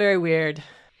very weird.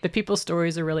 The people's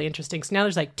stories are really interesting. So now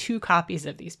there's like 2 copies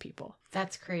of these people.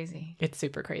 That's crazy. It's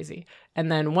super crazy.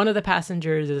 And then one of the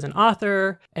passengers is an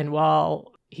author. And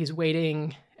while he's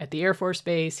waiting at the Air Force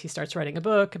base, he starts writing a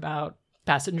book about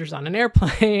passengers on an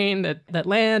airplane that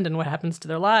land and what happens to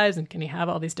their lives. And can he have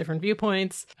all these different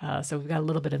viewpoints? So we've got a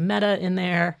little bit of meta in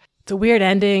there. It's a weird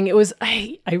ending.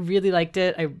 I really liked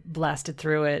it. I blasted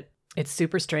through it. It's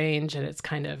super strange, and it's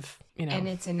kind of, And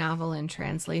it's a novel in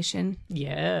translation.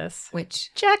 Yes.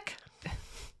 Which... Check.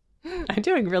 I'm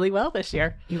doing really well this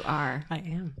year. You are. I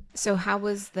am. So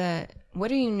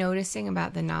what are you noticing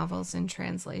about the novels in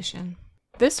translation?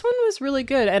 This one was really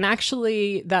good. And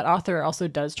actually, that author also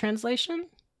does translation.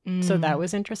 So that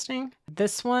was interesting.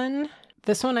 This one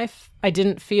I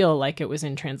didn't feel like it was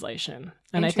in translation.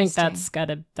 And I think that's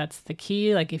the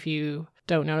key. Like, if you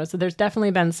don't notice, so there's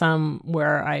definitely been some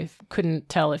where I couldn't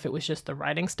tell if it was just the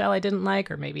writing style I didn't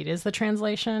like, or maybe it is the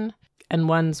translation. And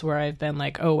ones where I've been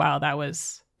like, oh wow,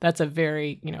 that's a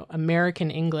very,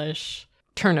 American English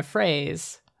turn of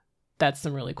phrase. That's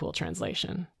some really cool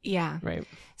translation. Yeah. Right.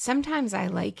 Sometimes I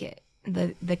like it.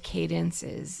 The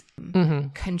cadences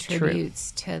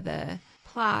contributes to the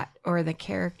plot or the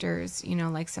characters,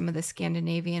 like some of the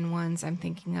Scandinavian ones I'm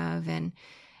thinking of, and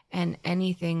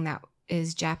anything that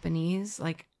is Japanese.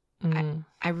 Like,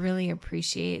 I really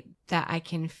appreciate that I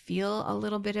can feel a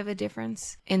little bit of a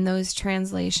difference in those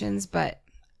translations, but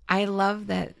I love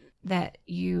that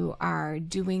you are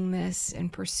doing this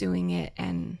and pursuing it,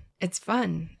 and it's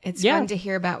fun. It's fun to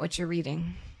hear about what you're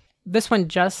reading. This one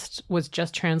was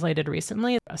just translated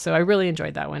recently, so I really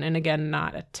enjoyed that one. And again,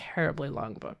 not a terribly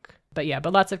long book. But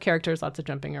lots of characters, lots of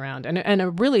jumping around, and a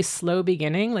really slow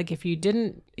beginning. Like, if you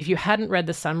hadn't read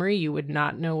the summary, you would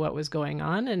not know what was going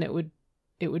on, and it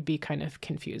would be kind of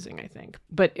confusing, I think.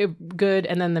 But good,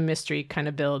 and then the mystery kind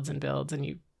of builds and builds,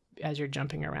 and as you're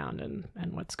jumping around and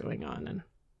what's going on,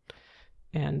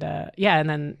 and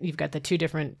then you've got the 2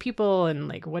 different people, and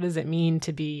like, what does it mean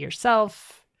to be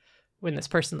yourself when this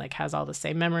person like has all the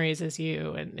same memories as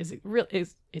you, and is it real?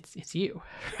 It's you,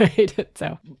 right?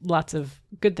 So lots of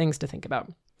good things to think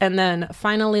about. And then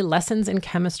finally, Lessons in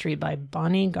Chemistry by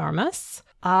Bonnie Garmus.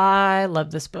 I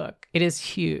love this book. It is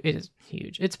huge. It is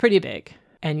huge. It's pretty big,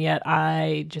 and yet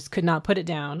I just could not put it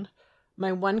down.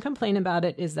 My one complaint about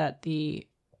it is that the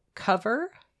cover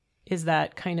is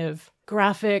that kind of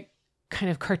graphic,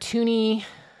 kind of cartoony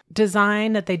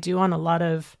design that they do on a lot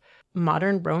of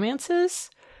modern romances.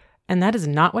 And that is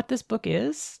not what this book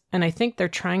is. And I think they're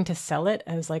trying to sell it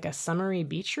as like a summery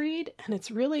beach read. And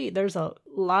there's a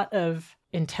lot of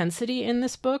intensity in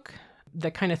this book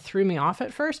that kind of threw me off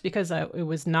at first, because it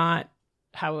was not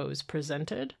how it was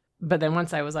presented. But then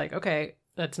once I was like, okay,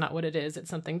 that's not what it is, it's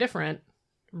something different,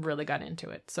 really got into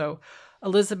it. So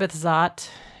Elizabeth Zott,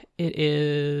 it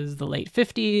is the late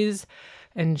 50s,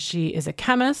 and she is a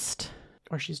chemist,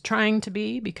 or she's trying to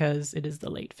be because it is the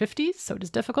late 50s, so it is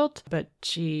difficult. But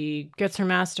she gets her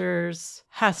master's,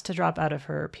 has to drop out of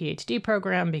her PhD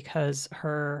program because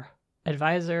her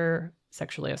advisor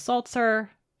sexually assaults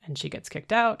her, and she gets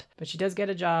kicked out. But she does get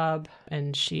a job,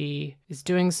 and she is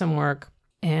doing some work,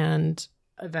 and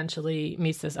eventually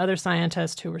meets this other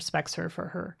scientist who respects her for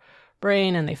her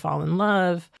brain, and they fall in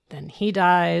love. Then he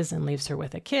dies and leaves her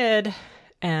with a kid,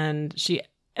 and she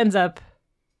ends up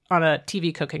on a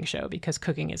TV cooking show because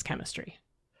cooking is chemistry.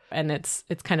 And it's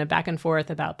kind of back and forth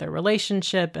about their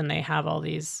relationship, and they have all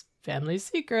these family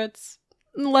secrets,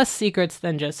 less secrets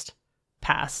than just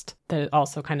past, that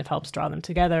also kind of helps draw them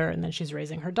together. And then she's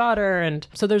raising her daughter, and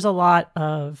so there's a lot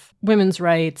of women's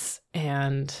rights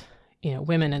and, you know,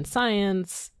 women in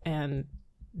science and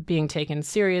being taken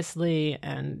seriously,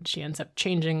 and she ends up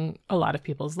changing a lot of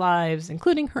people's lives,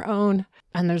 including her own.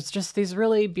 And there's just these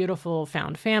really beautiful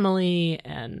found family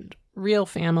and real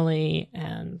family,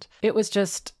 and it was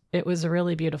a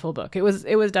really beautiful book. It was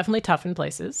definitely tough in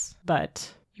places, but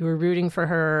you were rooting for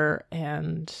her,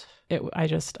 and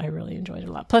I really enjoyed it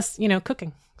a lot. Plus, you know,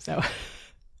 cooking. So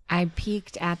I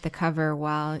peeked at the cover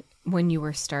when you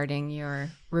were starting your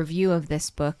review of this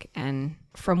book, and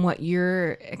from what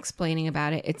you're explaining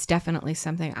about it, it's definitely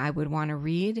something I would want to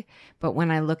read. But when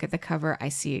I look at the cover, I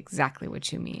see exactly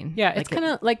what you mean. Yeah, it's kind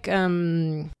of like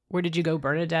Where Did You Go,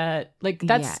 Bernadette? Like,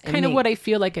 that's kind of what I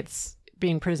feel like it's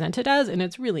being presented as, and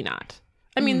it's really not.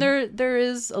 I mean, there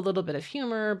is a little bit of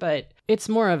humor, but it's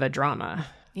more of a drama.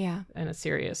 Yeah. And a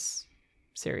serious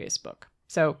book.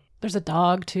 So there's a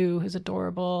dog too who's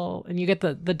adorable, and you get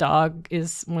the dog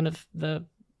is one of the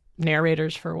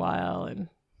narrators for a while, and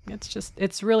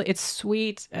it's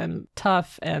sweet and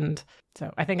tough, and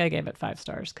so I think I gave it 5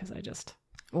 stars because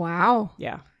wow.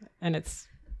 Yeah, and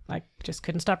I just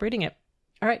couldn't stop reading it.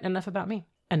 All right, enough about me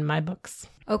and my books.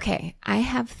 Okay, I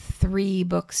have 3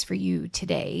 books for you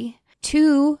today.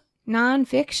 2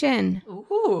 nonfiction.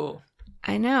 Ooh,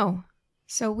 I know,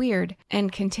 so weird.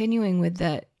 And continuing with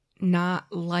the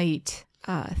not light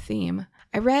theme,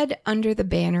 I read Under the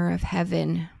Banner of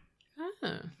Heaven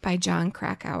by Jon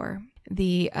Krakauer.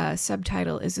 The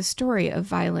subtitle is A Story of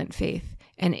Violent Faith,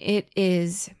 and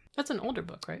that's an older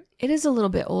book, right? It is a little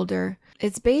bit older.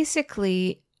 It's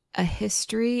basically a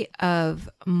history of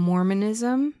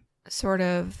Mormonism, sort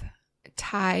of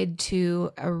tied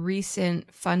to a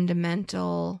recent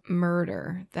fundamental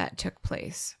murder that took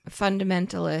place, a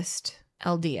fundamentalist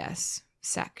LDS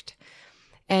sect.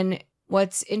 And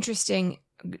what's interesting,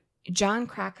 Jon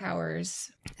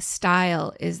Krakauer's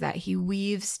style is that he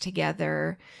weaves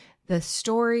together the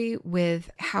story with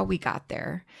how we got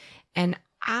there. And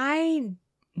I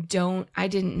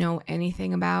didn't know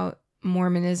anything about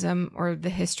Mormonism or the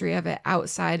history of it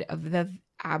outside of the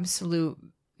absolute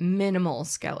minimal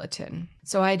skeleton.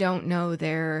 So I don't know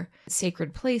their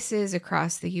sacred places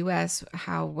across the U.S.,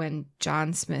 how when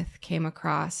John Smith came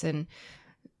across, and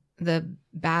the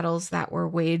battles that were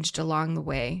waged along the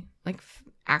way, like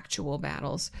actual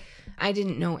battles. I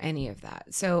didn't know any of that.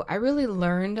 So I really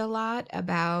learned a lot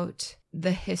about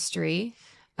the history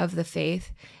of the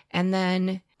faith, and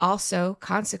then also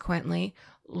consequently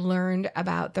learned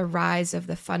about the rise of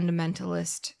the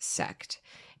fundamentalist sect.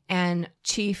 And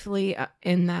chiefly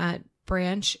in that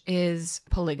branch is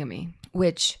polygamy,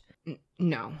 which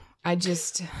no, I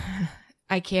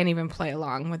can't even play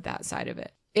along with that side of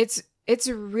it. It's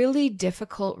a really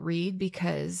difficult read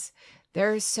because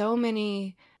there are so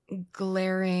many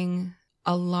glaring,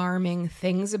 alarming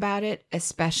things about it,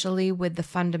 especially with the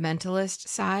fundamentalist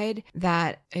side,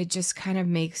 that it just kind of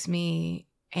makes me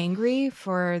angry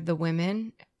for the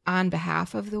women, on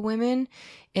behalf of the women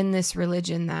in this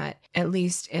religion that, at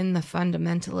least in the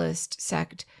fundamentalist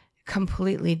sect,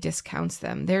 completely discounts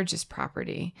them. They're just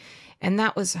property. And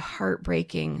that was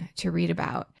heartbreaking to read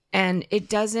about. And it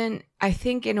doesn't, I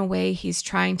think in a way he's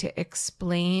trying to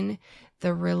explain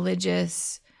the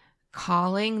religious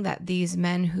calling that these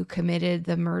men who committed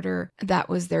the murder, that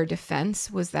was their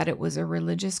defense, was that it was a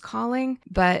religious calling.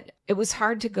 But it was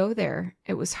hard to go there.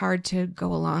 It was hard to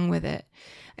go along with it.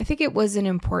 I think it was an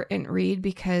important read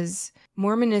because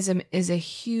Mormonism is a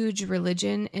huge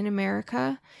religion in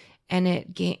America, and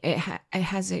it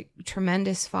has a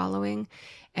tremendous following.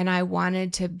 And I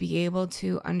wanted to be able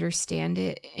to understand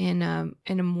it in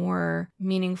a more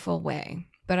meaningful way.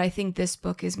 But I think this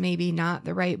book is maybe not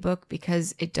the right book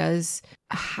because it does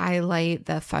highlight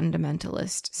the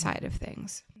fundamentalist side of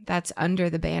things. That's Under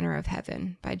the Banner of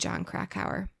Heaven by Jon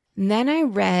Krakauer. And then I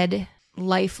read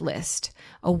Life List,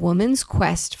 A Woman's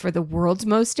Quest for the World's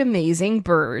Most Amazing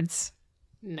Birds.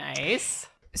 Nice.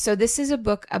 So this is a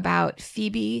book about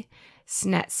Phoebe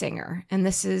Snetsinger, and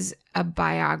this is a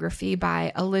biography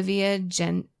by Olivia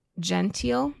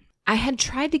Gentile. I had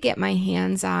tried to get my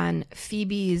hands on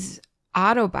Phoebe's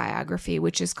autobiography,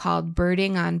 which is called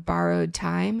Birding on Borrowed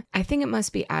Time. I think it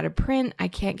must be out of print. I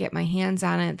can't get my hands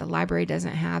on it. The library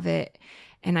doesn't have it,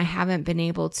 and I haven't been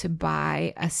able to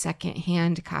buy a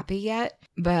secondhand copy yet,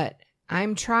 but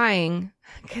I'm trying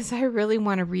because I really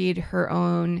want to read her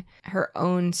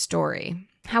own story.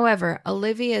 However,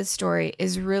 Olivia's story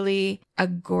is really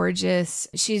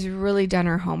she's really done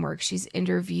her homework. She's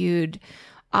interviewed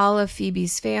all of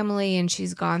Phoebe's family, and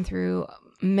she's gone through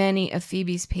many of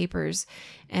Phoebe's papers.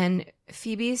 And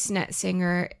Phoebe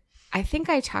Snetsinger, I think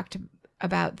I talked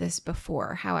about this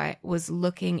before, how I was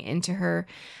looking into her.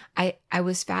 I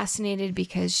was fascinated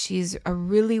because she's a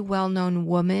really well-known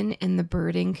woman in the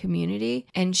birding community,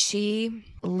 and she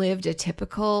lived a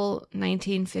typical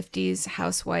 1950s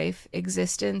housewife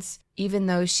existence. Even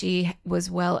though she was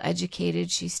well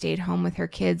educated, she stayed home with her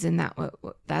kids, and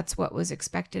that's what was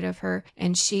expected of her.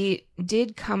 And she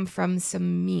did come from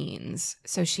some means,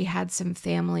 so she had some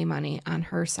family money on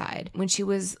her side. When she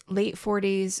was late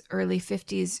 40s, early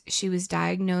 50s, she was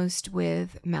diagnosed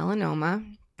with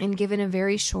melanoma and given a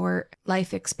very short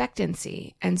life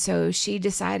expectancy. And so she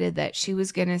decided that she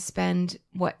was going to spend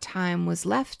what time was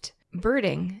left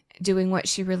birding, doing what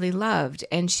she really loved.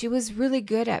 And she was really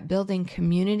good at building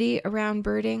community around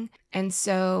birding. And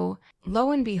so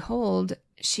lo and behold,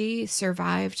 she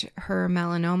survived her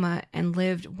melanoma and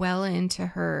lived well into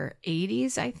her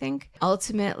 80s, I think.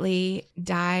 Ultimately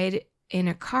died in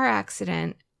a car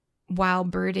accident while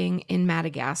birding in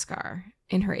Madagascar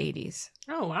in her 80s.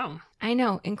 Oh, wow. I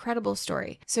know, incredible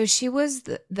story. So she was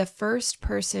the first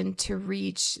person to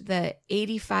reach the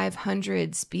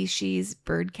 8,500 species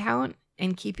bird count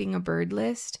and keeping a bird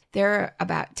list. There are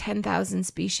about 10,000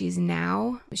 species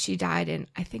now. She died in,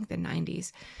 I think, the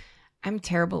 90s. I'm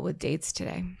terrible with dates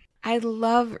today. I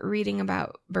love reading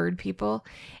about bird people,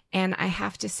 and I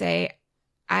have to say,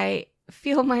 I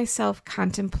feel myself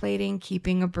contemplating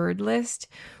keeping a bird list,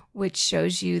 which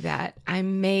shows you that I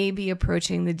may be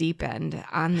approaching the deep end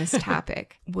on this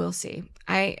topic. We'll see.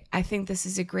 I think this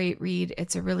is a great read.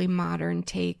 It's a really modern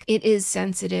take. It is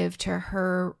sensitive to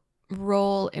her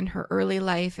role in her early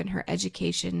life and her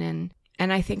education,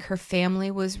 and I think her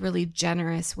family was really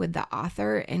generous with the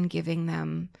author in giving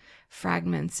them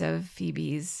fragments of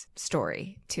Phoebe's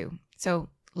story too. So,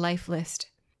 Life List.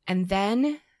 And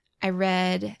then I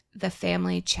read The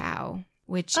Family Chow,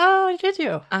 which did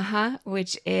you?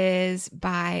 Which is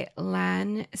by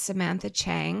Lan Samantha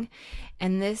Chang,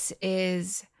 and this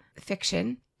is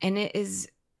fiction, and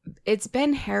it's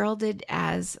been heralded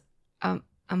as a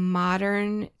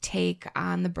modern take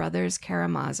on the Brothers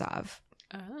Karamazov.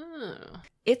 Oh.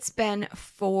 It's been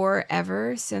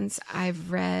forever since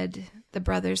I've read the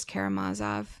Brothers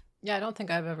Karamazov. Yeah, I don't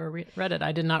think I've ever read it.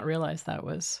 I did not realize that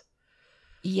was.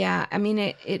 Yeah, I mean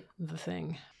it the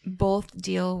thing. Both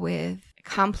deal with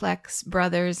complex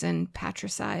brothers and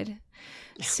patricide.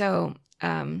 So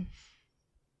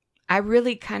I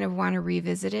really kind of want to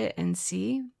revisit it and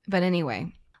see. But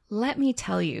anyway, let me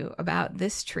tell you about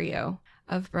this trio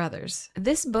of brothers.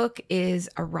 This book is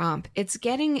a romp. It's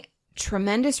getting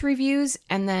tremendous reviews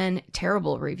and then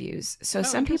terrible reviews. So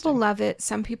some people love it,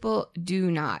 some people do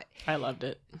not. I loved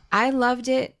it. I loved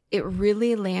it. It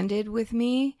really landed with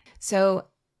me. So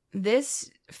this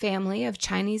family of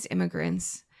Chinese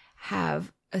immigrants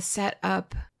have set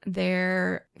up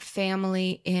their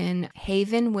family in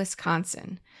Haven,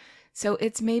 Wisconsin. So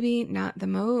it's maybe not the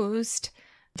most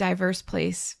diverse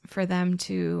place for them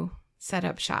to set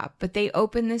up shop, but they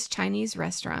open this Chinese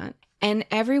restaurant, and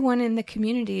everyone in the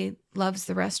community loves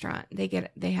the restaurant.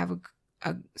 They have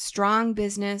a strong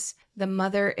business. The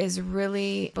mother is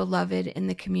really beloved in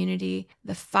the community.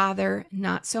 The father,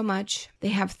 not so much. They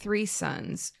have 3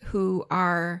 sons who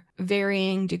are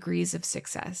varying degrees of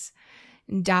success.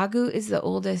 Dagu is the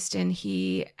oldest, and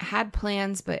he had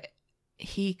plans, but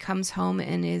he comes home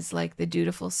and is like the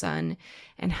dutiful son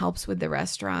and helps with the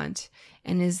restaurant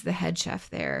and is the head chef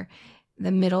there.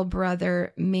 The middle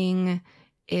brother, Ming,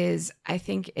 is, I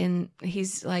think,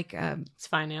 he's like it's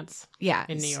finance. Yeah,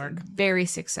 in New York. Very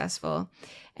successful.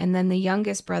 And then the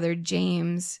youngest brother,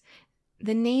 James,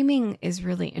 the naming is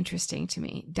really interesting to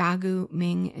me. Dagu,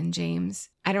 Ming, and James.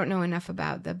 I don't know enough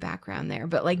about the background there,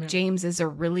 but James is a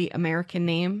really American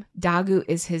name. Dagu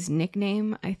is his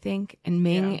nickname, I think, and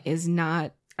Ming is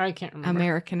not I can't remember.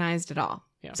 Americanized at all.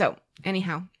 Yeah. So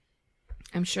anyhow,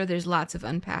 I'm sure there's lots of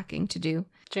unpacking to do.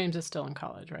 James is still in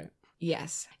college, right?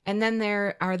 Yes. And then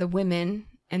there are the women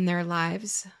in their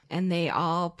lives, and they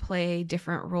all play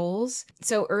different roles.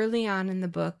 So early on in the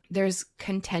book, there's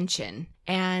contention,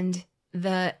 and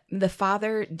the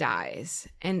father dies,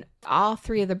 and all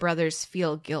three of the brothers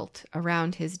feel guilt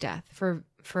around his death for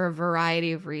a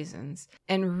variety of reasons.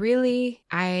 And really,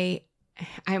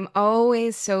 I'm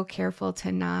always so careful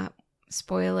to not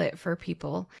spoil it for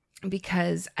people,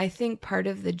 because I think part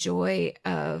of the joy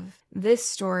of this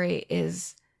story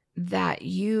is that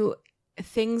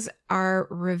things are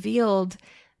revealed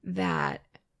that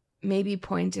maybe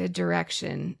point a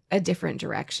different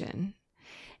direction.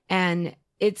 And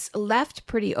it's left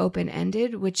pretty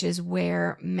open-ended, which is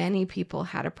where many people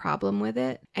had a problem with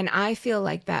it. And I feel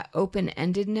like that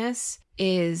open-endedness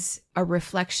is a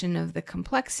reflection of the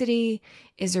complexity,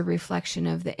 is a reflection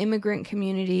of the immigrant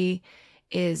community,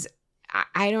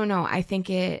 I don't know. I think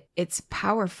it's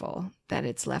powerful that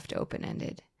it's left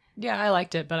open-ended. Yeah, I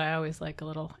liked it, but I always like a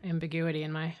little ambiguity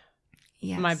in my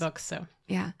books. So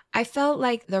yeah, I felt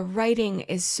like the writing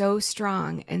is so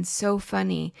strong and so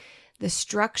funny. The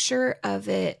structure of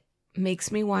it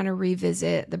makes me want to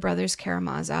revisit The Brothers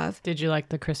Karamazov. Did you like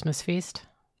the Christmas feast?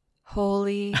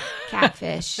 Holy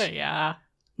catfish. Yeah.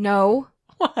 No.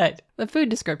 What? The food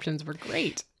descriptions were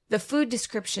great. The food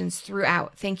descriptions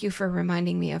throughout. Thank you for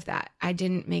reminding me of that. I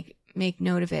didn't make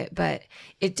note of it, but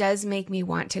it does make me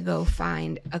want to go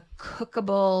find a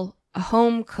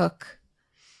home cook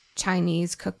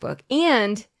Chinese cookbook.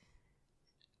 And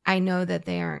I know that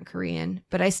they aren't Korean,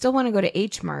 but I still want to go to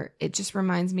H Mart. It just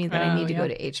reminds me that I need to go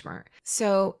to H Mart.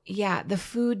 So yeah, the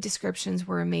food descriptions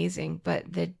were amazing,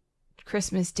 but the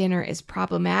Christmas dinner is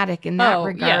problematic in that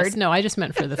regard. Yes. No, I just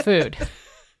meant for the food.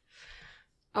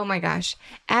 Oh my gosh.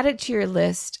 Add it to your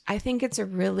list. I think it's a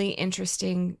really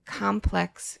interesting,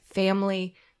 complex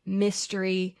family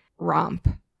mystery romp.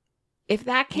 If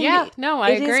that can I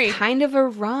agree. It is kind of a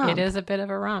romp. It is a bit of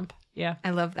a romp. Yeah. I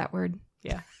love that word.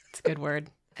 Yeah. It's a good word.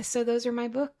 So those are my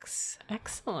books.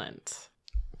 Excellent.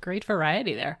 Great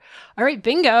variety there. All right,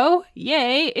 bingo.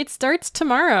 Yay. It starts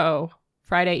tomorrow,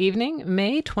 Friday evening,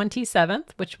 May 27th,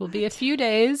 which will be a few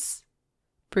days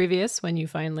previous when you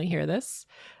finally hear this.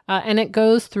 And it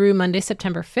goes through Monday,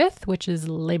 September 5th, which is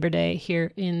Labor Day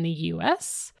here in the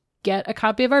U.S. Get a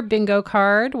copy of our bingo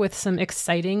card with some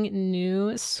exciting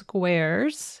new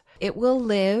squares. It will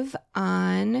live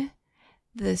on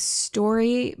the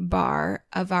story bar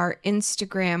of our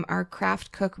Instagram, our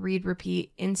Craft Cook Read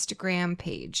Repeat Instagram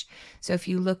page. So if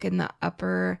you look in the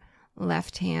upper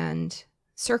left-hand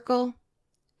circle,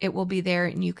 it will be there,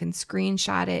 and you can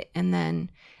screenshot it and then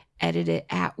edit it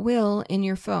at will in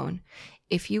your phone.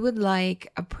 If you would like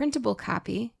a printable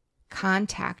copy,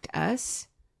 contact us.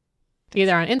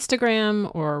 Either on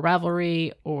Instagram or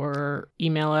Ravelry, or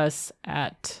email us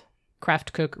at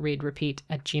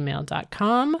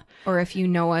craftcookreadrepeat@gmail.com. Or if you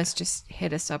know us, just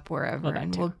hit us up wherever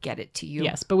and we'll get it to you.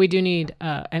 Yes, but we do need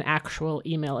an actual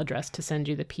email address to send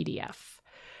you the PDF.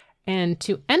 And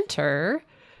to enter,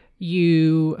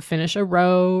 you finish a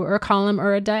row or a column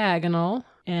or a diagonal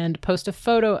and post a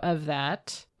photo of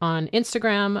that on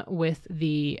Instagram with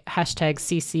the hashtag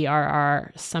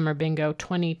CCRR Summer Bingo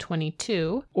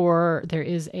 2022, or there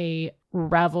is a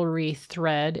Ravelry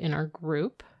thread in our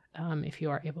group. If you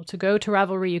are able to go to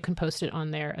Ravelry, you can post it on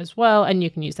there as well, and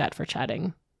you can use that for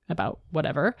chatting about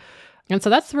whatever. And so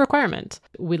that's the requirement.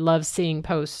 We love seeing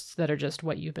posts that are just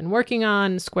what you've been working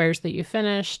on, squares that you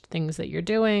finished, things that you're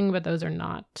doing, but those are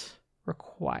not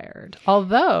required.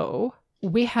 Although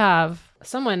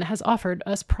someone has offered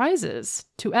us prizes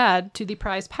to add to the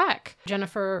prize pack.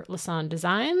 Jennifer Lasan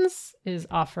Designs is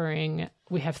offering,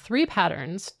 we have 3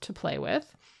 patterns to play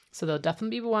with. So there'll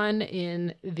definitely be one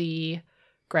in the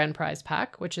grand prize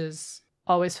pack, which is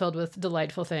always filled with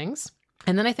delightful things.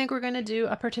 And then I think we're going to do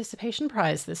a participation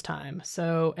prize this time.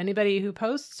 So anybody who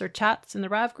posts or chats in the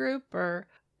Rav group or,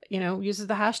 uses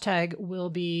the hashtag will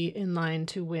be in line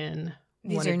to win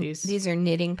one of these. These are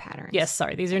knitting patterns. Yes,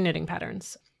 sorry. These are knitting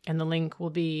patterns. And the link will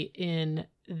be in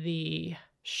the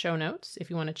show notes if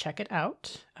you want to check it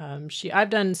out. I've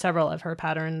done several of her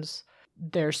patterns.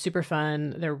 They're super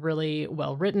fun. They're really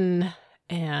well written.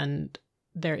 And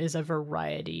there is a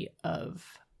variety of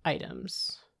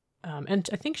items. And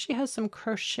I think she has some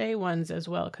crochet ones as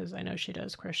well, because I know she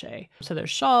does crochet. So there's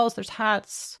shawls, there's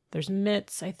hats, there's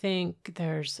mitts, I think.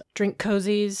 There's drink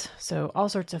cozies. So all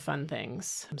sorts of fun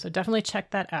things. So definitely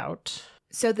check that out.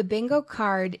 So the bingo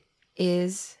card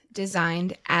is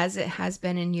designed as it has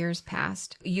been in years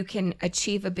past. You can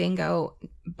achieve a bingo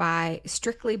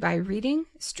strictly by reading,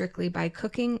 strictly by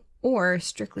cooking, or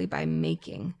strictly by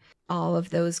making all of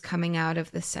those coming out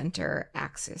of the center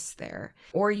axis there.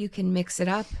 Or you can mix it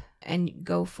up and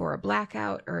go for a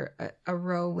blackout or a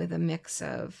row with a mix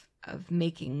of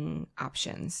making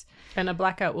options. And a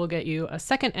blackout will get you a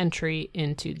second entry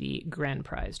into the grand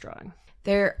prize drawing.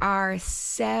 There are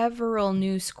several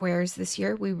new squares this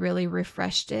year. We really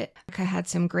refreshed it. I had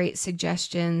some great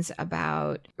suggestions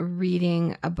about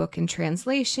reading a book in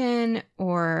translation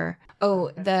or,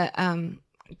 the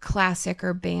classic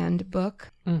or banned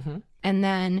book. Mm-hmm. And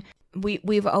then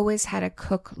we've always had a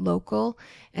cook local.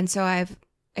 And so I've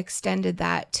extended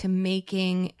that to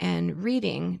making and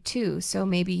reading too. So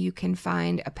maybe you can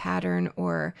find a pattern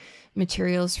or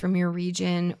materials from your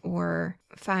region, or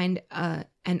find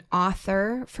an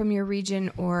author from your region,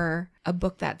 or a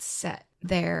book that's set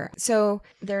there. So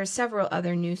there are several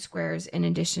other new squares in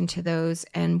addition to those,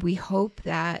 and we hope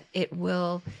that it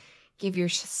will give your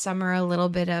summer a little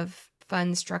bit of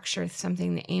fun structure,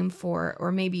 something to aim for,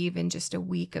 or maybe even just a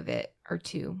week of it or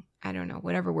two. I don't know,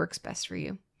 whatever works best for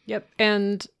you. Yep.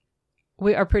 And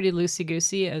we are pretty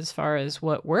loosey-goosey as far as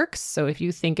what works. So if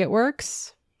you think it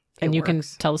works and you can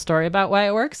tell a story about why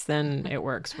it works, then it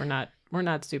works. We're not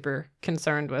super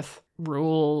concerned with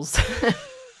rules.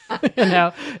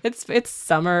 It's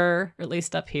summer, at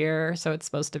least up here. So it's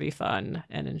supposed to be fun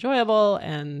and enjoyable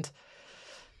and,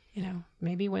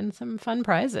 maybe win some fun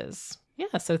prizes.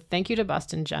 Yeah. So thank you to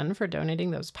Boston Jen for donating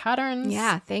those patterns.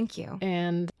 Yeah. Thank you.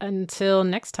 And until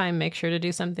next time, make sure to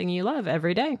do something you love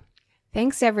every day.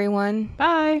 Thanks, everyone.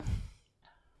 Bye.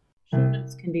 Show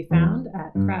notes can be found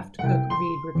at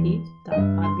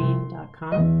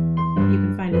craftcookreadrepeat.podbean.com. You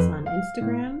can find us on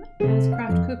Instagram as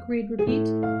craftcookreadrepeat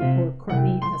or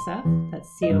Courtney SF, that's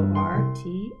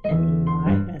CORTNEYSF.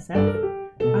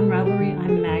 On Ravelry,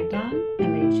 I'm Magdon,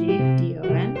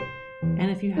 MAGDON.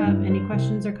 And if you have any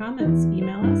questions or comments,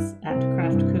 email us at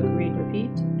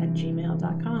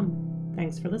craftcookreadrepeat@gmail.com.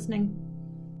 Thanks for listening.